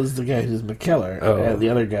 Mikkel is the guy who's McKellar, and the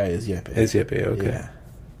other guy is Yeppe. It's Yeppe, okay. Yeah.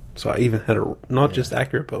 So I even had not just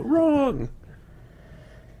accurate, but wrong.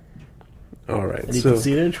 All right. And you can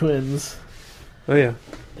see they're twins. Oh, yeah.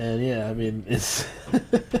 And yeah, I mean, it's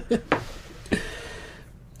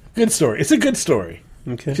good story. It's a good story.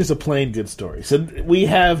 Okay. It's just a plain good story. So we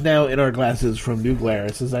have now in our glasses from New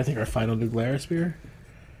Glarus. This is, I think, our final New Glarus beer.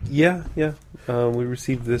 Yeah. We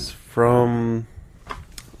received this from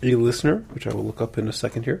a listener, which I will look up in a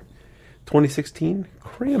second here. 2016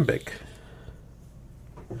 Crambic.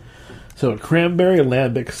 So a cranberry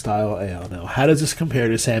lambic style ale. Now, how does this compare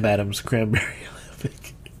to Sam Adams' cranberry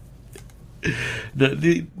lambic? No,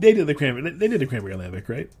 they did the cranberry. They did the cranberry lambic,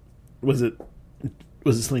 right? Was it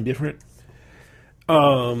something different?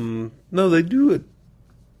 No, they do it.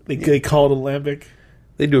 They call it a lambic.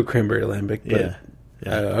 They do a cranberry lambic, but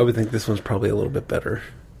Yeah. I would think this one's probably a little bit better.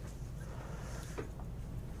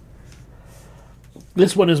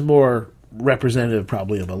 This one is more representative,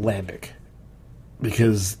 probably, of a lambic.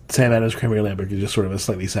 Because Sam Adams Cranberry Lambic is just sort of a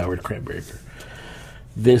slightly soured cranberry beer.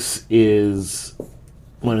 This is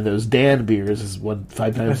one of those Dan beers. Is 5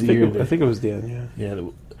 times a year. I think it was Dan, yeah.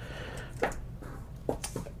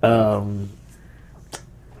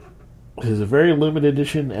 This is a very limited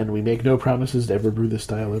edition, and we make no promises to ever brew this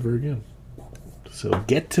style ever again. So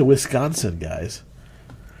get to Wisconsin, guys.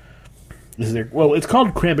 Well, it's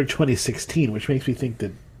called Cranberry 2016, which makes me think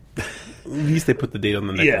that At least they put the date on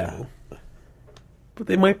the neck label. But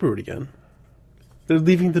they might brew it again. They're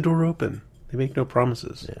leaving the door open. They make no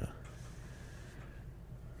promises. Yeah.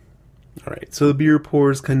 All right, so the beer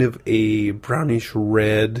pours kind of a brownish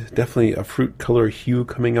red, definitely a fruit color hue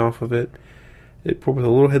coming off of it. It poured with a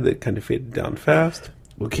little head that kind of faded down fast.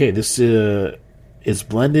 Okay, this is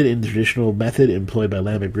blended in the traditional method employed by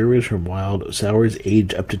lambic brewers from wild sours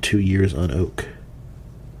aged up to 2 years on oak.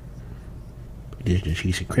 Addition of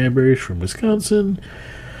cheese and cranberries from Wisconsin.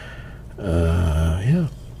 Yeah.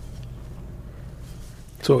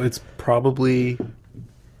 So it's probably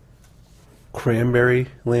cranberry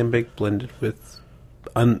lambic blended with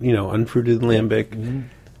unfruited lambic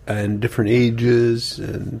and different ages,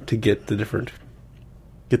 and to get the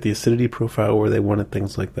acidity profile where they wanted,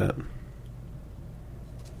 things like that.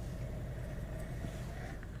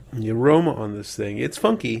 And the aroma on this thing, it's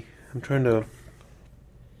funky.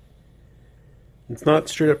 It's not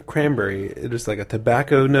straight up cranberry. It is like a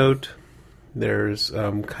tobacco note. There's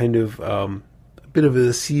kind of a bit of an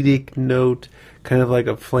acetic note, kind of like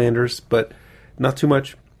a Flanders, but not too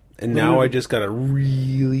much. And now I just got a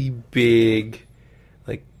really big,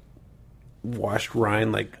 washed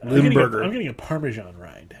rind, like Limburger. I'm getting a Parmesan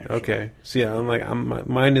rind. Actually. Okay, so yeah,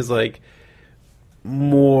 mine is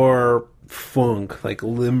more funk, like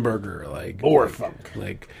Limburger, funk.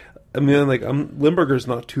 Limburger's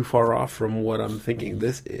not too far off from what I'm thinking.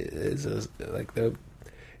 This is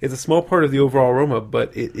it's a small part of the overall aroma,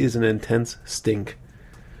 but it is an intense stink.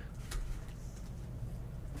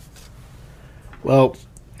 Well,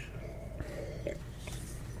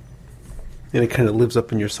 and it kind of lives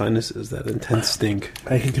up in your sinuses, that intense stink.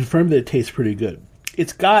 I can confirm that it tastes pretty good.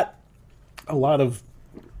 It's got a lot of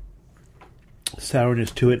sourness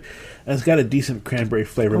to it, and it's got a decent cranberry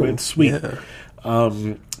flavor, but it's sweet. Yeah.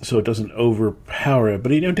 So it doesn't overpower it.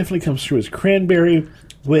 But it definitely comes through as cranberry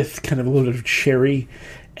with kind of a little bit of cherry,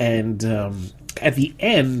 and at the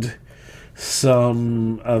end,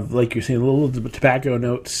 some of, like you're saying, a little bit of tobacco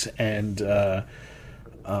notes, and a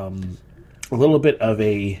little bit of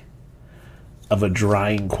a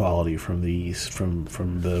drying quality from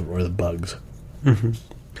the bugs. Mm-hmm.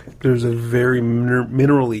 There's a very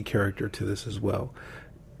minerally character to this as well.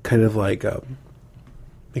 Kind of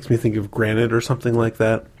makes me think of granite or something like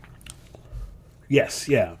that. Yes,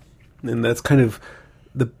 yeah. And that's kind of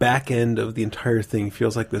the back end of the entire thing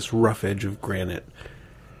feels like this rough edge of granite.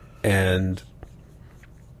 And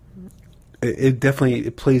it definitely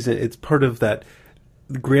plays in. It's part of that.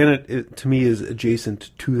 Granite, to me, is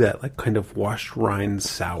adjacent to that kind of washed rind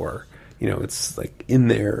sour. It's in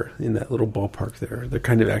there, in that little ballpark there. They're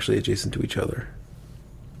kind of actually adjacent to each other.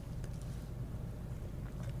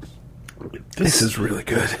 This is really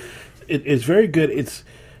good. It's very good.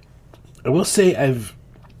 I will say I've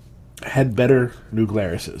had better New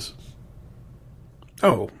Glarises.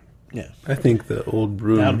 Oh, Yeah. I think the old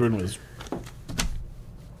Brune. Albrun was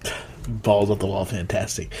balls up the wall,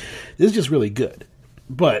 fantastic. This is just really good,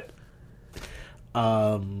 but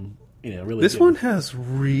really. This good. one has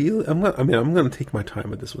really. I'm going to take my time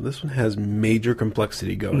with this one. This one has major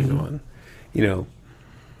complexity going on,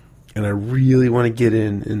 and I really want to get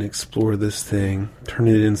in and explore this thing, turn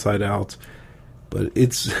it inside out. But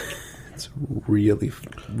it's really,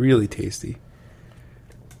 really tasty.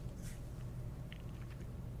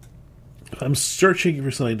 I'm searching for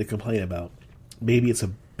something to complain about. Maybe it's a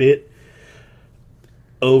bit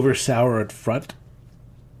over sour at front.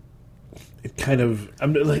 It kind of.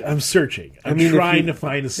 I'm searching. I'm trying to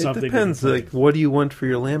find something. It depends. Like, what do you want for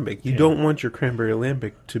your lambic? You don't want your cranberry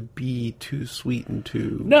lambic to be too sweet and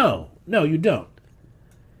too. No, you don't.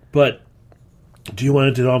 But do you want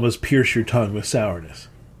it to almost pierce your tongue with sourness?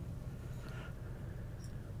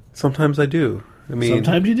 Sometimes I do.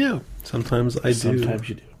 Sometimes you do. Sometimes I do. Sometimes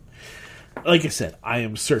you do. Like I said, I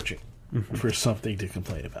am searching for something to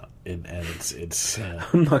complain about, and it's.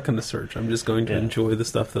 I'm not going to search. I'm just going to enjoy the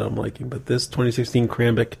stuff that I'm liking. But this 2016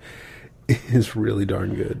 Cranbic is really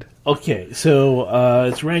darn good. Okay, so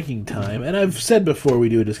it's ranking time, and I've said before we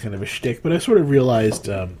do it as kind of a shtick, but I sort of realized,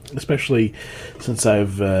 especially since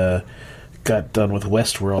I've got done with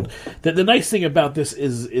Westworld, that the nice thing about this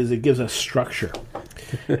is it gives us structure,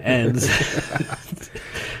 and.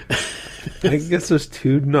 I guess there's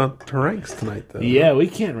two not to ranks tonight, though. Yeah, we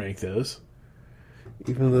can't rank those.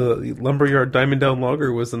 Even the Lumberyard Diamond Down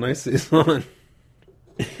Lager was the nicest one.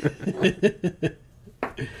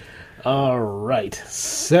 All right,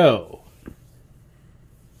 so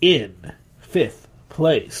in 5th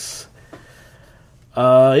place,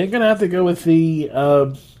 you're gonna have to go with the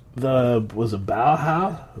was it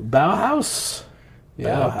Bauhaus?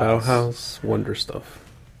 Yeah, Bauhaus Wonder Stuff.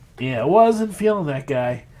 Yeah, I wasn't feeling that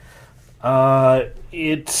guy.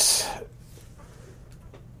 It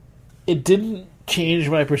didn't change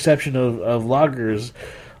my perception of lagers,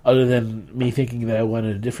 other than me thinking that I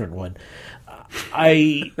wanted a different one.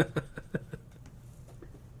 I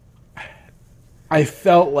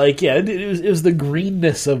felt like it was the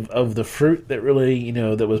greenness of the fruit that really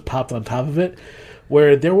that was popped on top of it,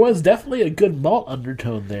 where there was definitely a good malt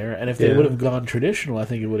undertone there, and if they would have gone traditional, I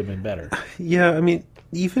think it would have been better. Yeah,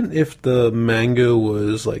 even if the mango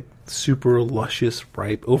was like super luscious,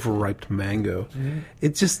 overripe mango,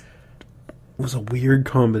 it just was a weird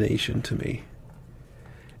combination to me.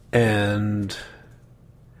 And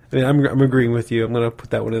I'm agreeing with you. I'm going to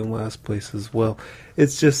put that one in last place as well.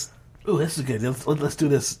 It's just, ooh, this is good. Let's do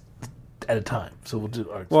this at a time. So we'll do.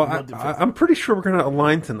 Right, well, I'm pretty sure we're going to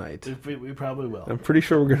align tonight. We probably will. I'm pretty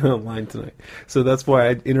sure we're going to align tonight. So that's why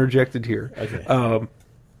I interjected here. Okay.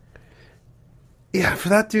 Yeah, for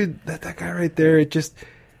that dude, that guy right there,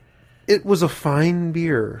 it was a fine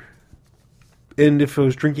beer. And if I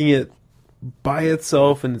was drinking it by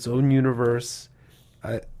itself in its own universe,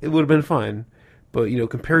 it would have been fine. But,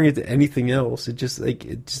 comparing it to anything else, it just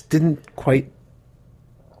didn't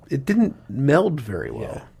meld very well.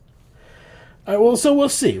 Yeah. All right, well, so we'll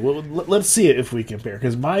see. Let's see if we compare.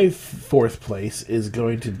 Because my 4th place is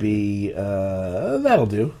going to be, that'll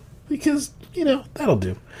do. Because, that'll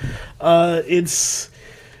do. It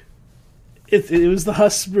was the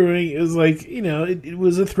Huss Brewing. It was like, it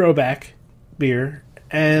was a throwback beer.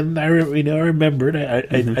 And I remembered.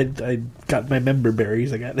 I got my member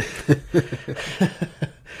berries. I got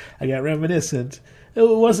reminiscent. It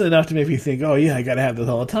wasn't enough to make me think, oh yeah, I got to have this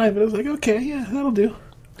all the time. But I was like, okay, yeah, that'll do.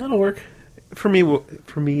 That'll work. For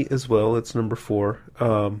me as well, it's number 4.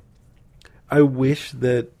 I wish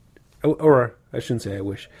that, or I shouldn't say I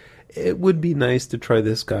wish. It would be nice to try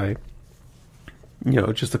this guy,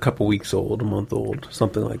 just a couple weeks old, a month old,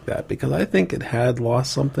 something like that, because I think it had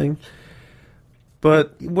lost something.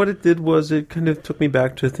 But what it did was it kind of took me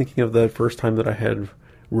back to thinking of the first time that I had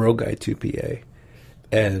Rogue IPA.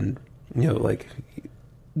 And, like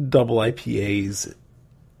double IPAs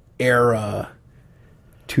era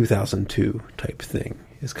 2002 type thing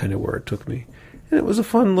is kind of where it took me. And it was a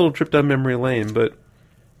fun little trip down memory lane, but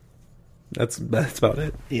that's about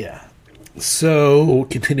it. Yeah. So,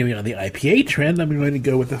 continuing on the IPA trend, I'm going to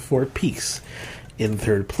go with the Four Peaks in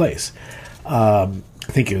 3rd place.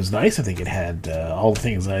 I think it was nice. I think it had all the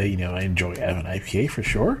things I enjoy out of an IPA for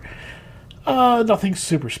sure. Nothing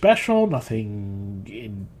super special,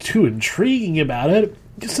 nothing too intriguing about it.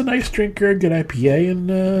 Just a nice drinker, a good IPA, and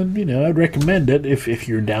I'd recommend it if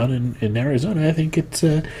you're down in Arizona. I think it's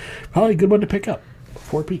probably a good one to pick up.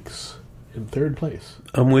 Four Peaks in 3rd place.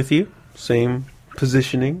 I'm with you. same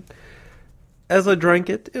positioning. As I drank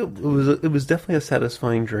it, it was definitely a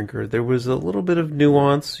satisfying drinker. There was a little bit of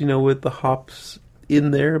nuance, with the hops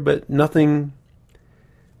in there, but nothing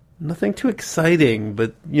too exciting.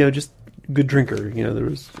 But just good drinker.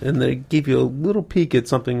 And they gave you a little peek at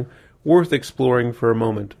something worth exploring for a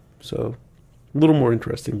moment. So a little more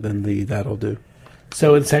interesting than That'll Do.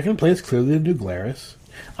 So in second place, clearly the New Glarus.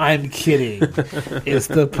 I'm kidding. It's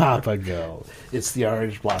the Papago. It's the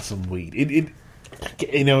Orange Blossom Wheat.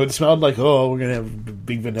 It smelled like, we're gonna have a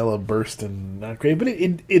big vanilla burst and not great, but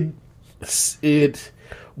it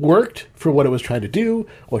worked for what it was trying to do,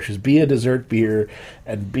 which is be a dessert beer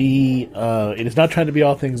and be. It is not trying to be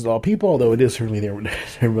all things to all people, although it is certainly their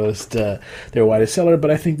widest seller.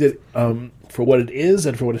 But I think that for what it is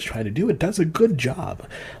and for what it's trying to do, it does a good job.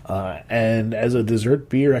 And as a dessert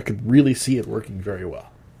beer, I could really see it working very well.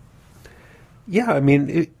 Yeah,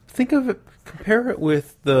 think of it. Compare it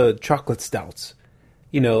with the chocolate stouts.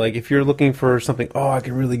 Like if you're looking for something, I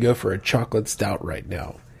could really go for a chocolate stout right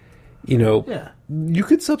now. You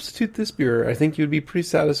could substitute this beer. I think you'd be pretty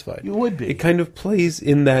satisfied. You would be. It kind of plays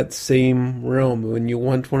in that same realm when you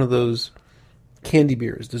want one of those candy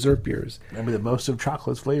beers, dessert beers. The most of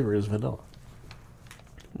chocolate's flavor is vanilla.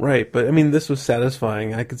 Right, but this was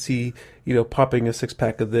satisfying. I could see, popping a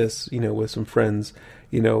 6-pack of this, with some friends,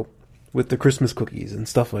 with the Christmas cookies and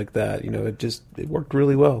stuff like that. It worked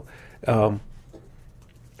really well.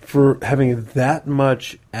 For having that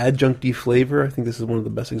much adjuncty flavor, I think this is one of the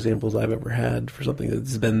best examples I've ever had for something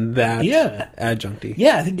that's been that adjuncty.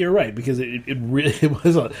 Yeah, I think you're right, because it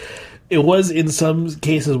was in some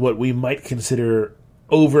cases what we might consider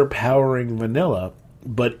overpowering vanilla,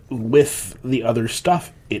 but with the other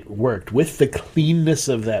stuff, it worked. With the cleanness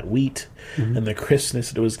of that wheat and the crispness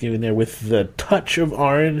that it was giving there, with the touch of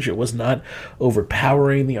orange, it was not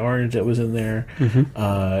overpowering the orange that was in there.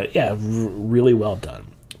 Really well done.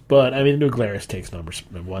 But, New Glarus takes number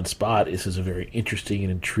one spot. This is a very interesting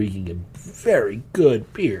and intriguing and very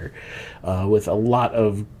good beer with a lot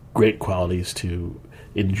of great qualities to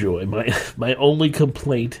enjoy. My only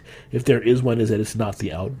complaint, if there is one, is that it's not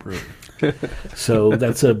the out brew. So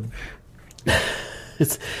that's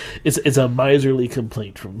it's a miserly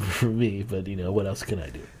complaint from me, but what else can I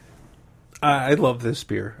do? I love this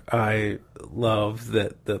beer. I love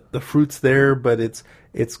that the fruit's there, but it's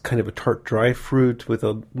kind of a tart, dry fruit with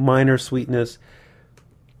a minor sweetness.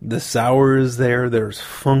 The sour is there. There's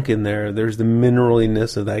funk in there. There's the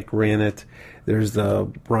mineraliness of that granite. There's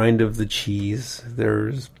the rind of the cheese.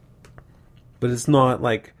 But it's not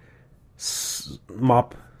like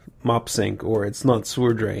mop sink, or it's not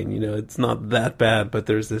sewer drain. It's not that bad. But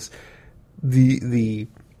there's the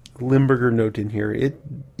Limburger note in here. It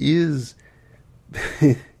is.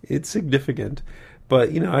 It's significant, but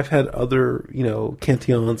I've had other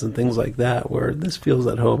Cantillons and things like that where this feels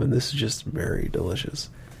at home, and this is just very delicious.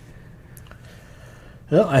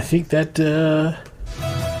 Well, I think that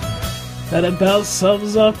about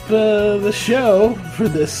sums up the show for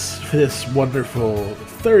this wonderful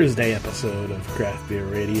Thursday episode of Craft Beer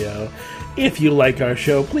Radio. If you like our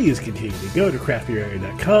show, please continue to go to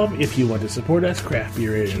craftbeerradio.com. If you want to support us,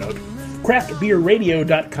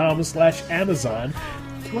 craftbeerradio.com/Amazon.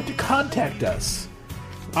 If you want to contact us,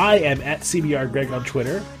 I am at CBR Greg on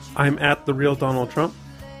Twitter. I'm at The Real Donald Trump.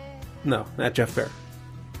 No, at Jeff Bear.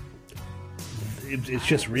 It's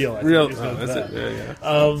just real. That's it.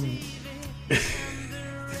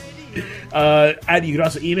 And you can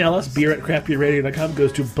also email us, beer@craftbeerradio.com.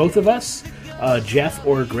 Goes to both of us. Jeff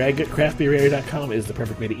or Greg at craftbeerradio.com is the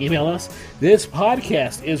perfect way to email us. This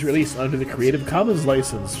podcast is released under the Creative Commons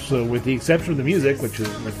license, so with the exception of the music, which is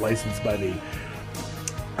licensed by the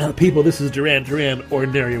people. This is Duran Duran,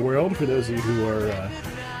 Ordinary World, for those of you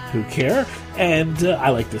who care. And I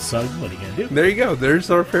like this song. What are you going to do? There you go.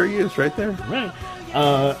 There's our fair use right there. Right.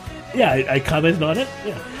 I commented on it.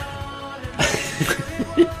 Yeah.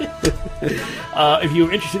 If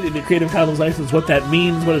you're interested in the Creative Commons license, what that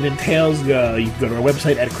means, what it entails, you can go to our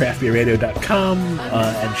website at craftbeerradio.com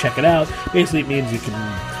and check it out. Basically, it means you can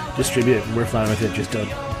distribute it, and we're fine with it. Just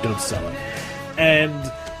don't sell it. And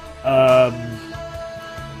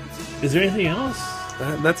is there anything else?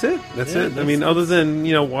 That's it. That's it. Other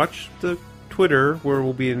than watch the Twitter where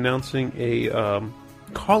we'll be announcing a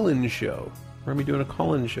call-in show. We're going to be doing a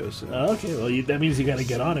call-in show soon. Okay, well, that means you got to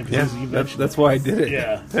get on it. Yeah, that's why I did it.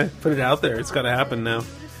 Yeah. Put it out there. It's got to happen now.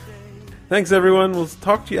 Thanks, everyone. We'll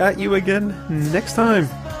talk to you again next time.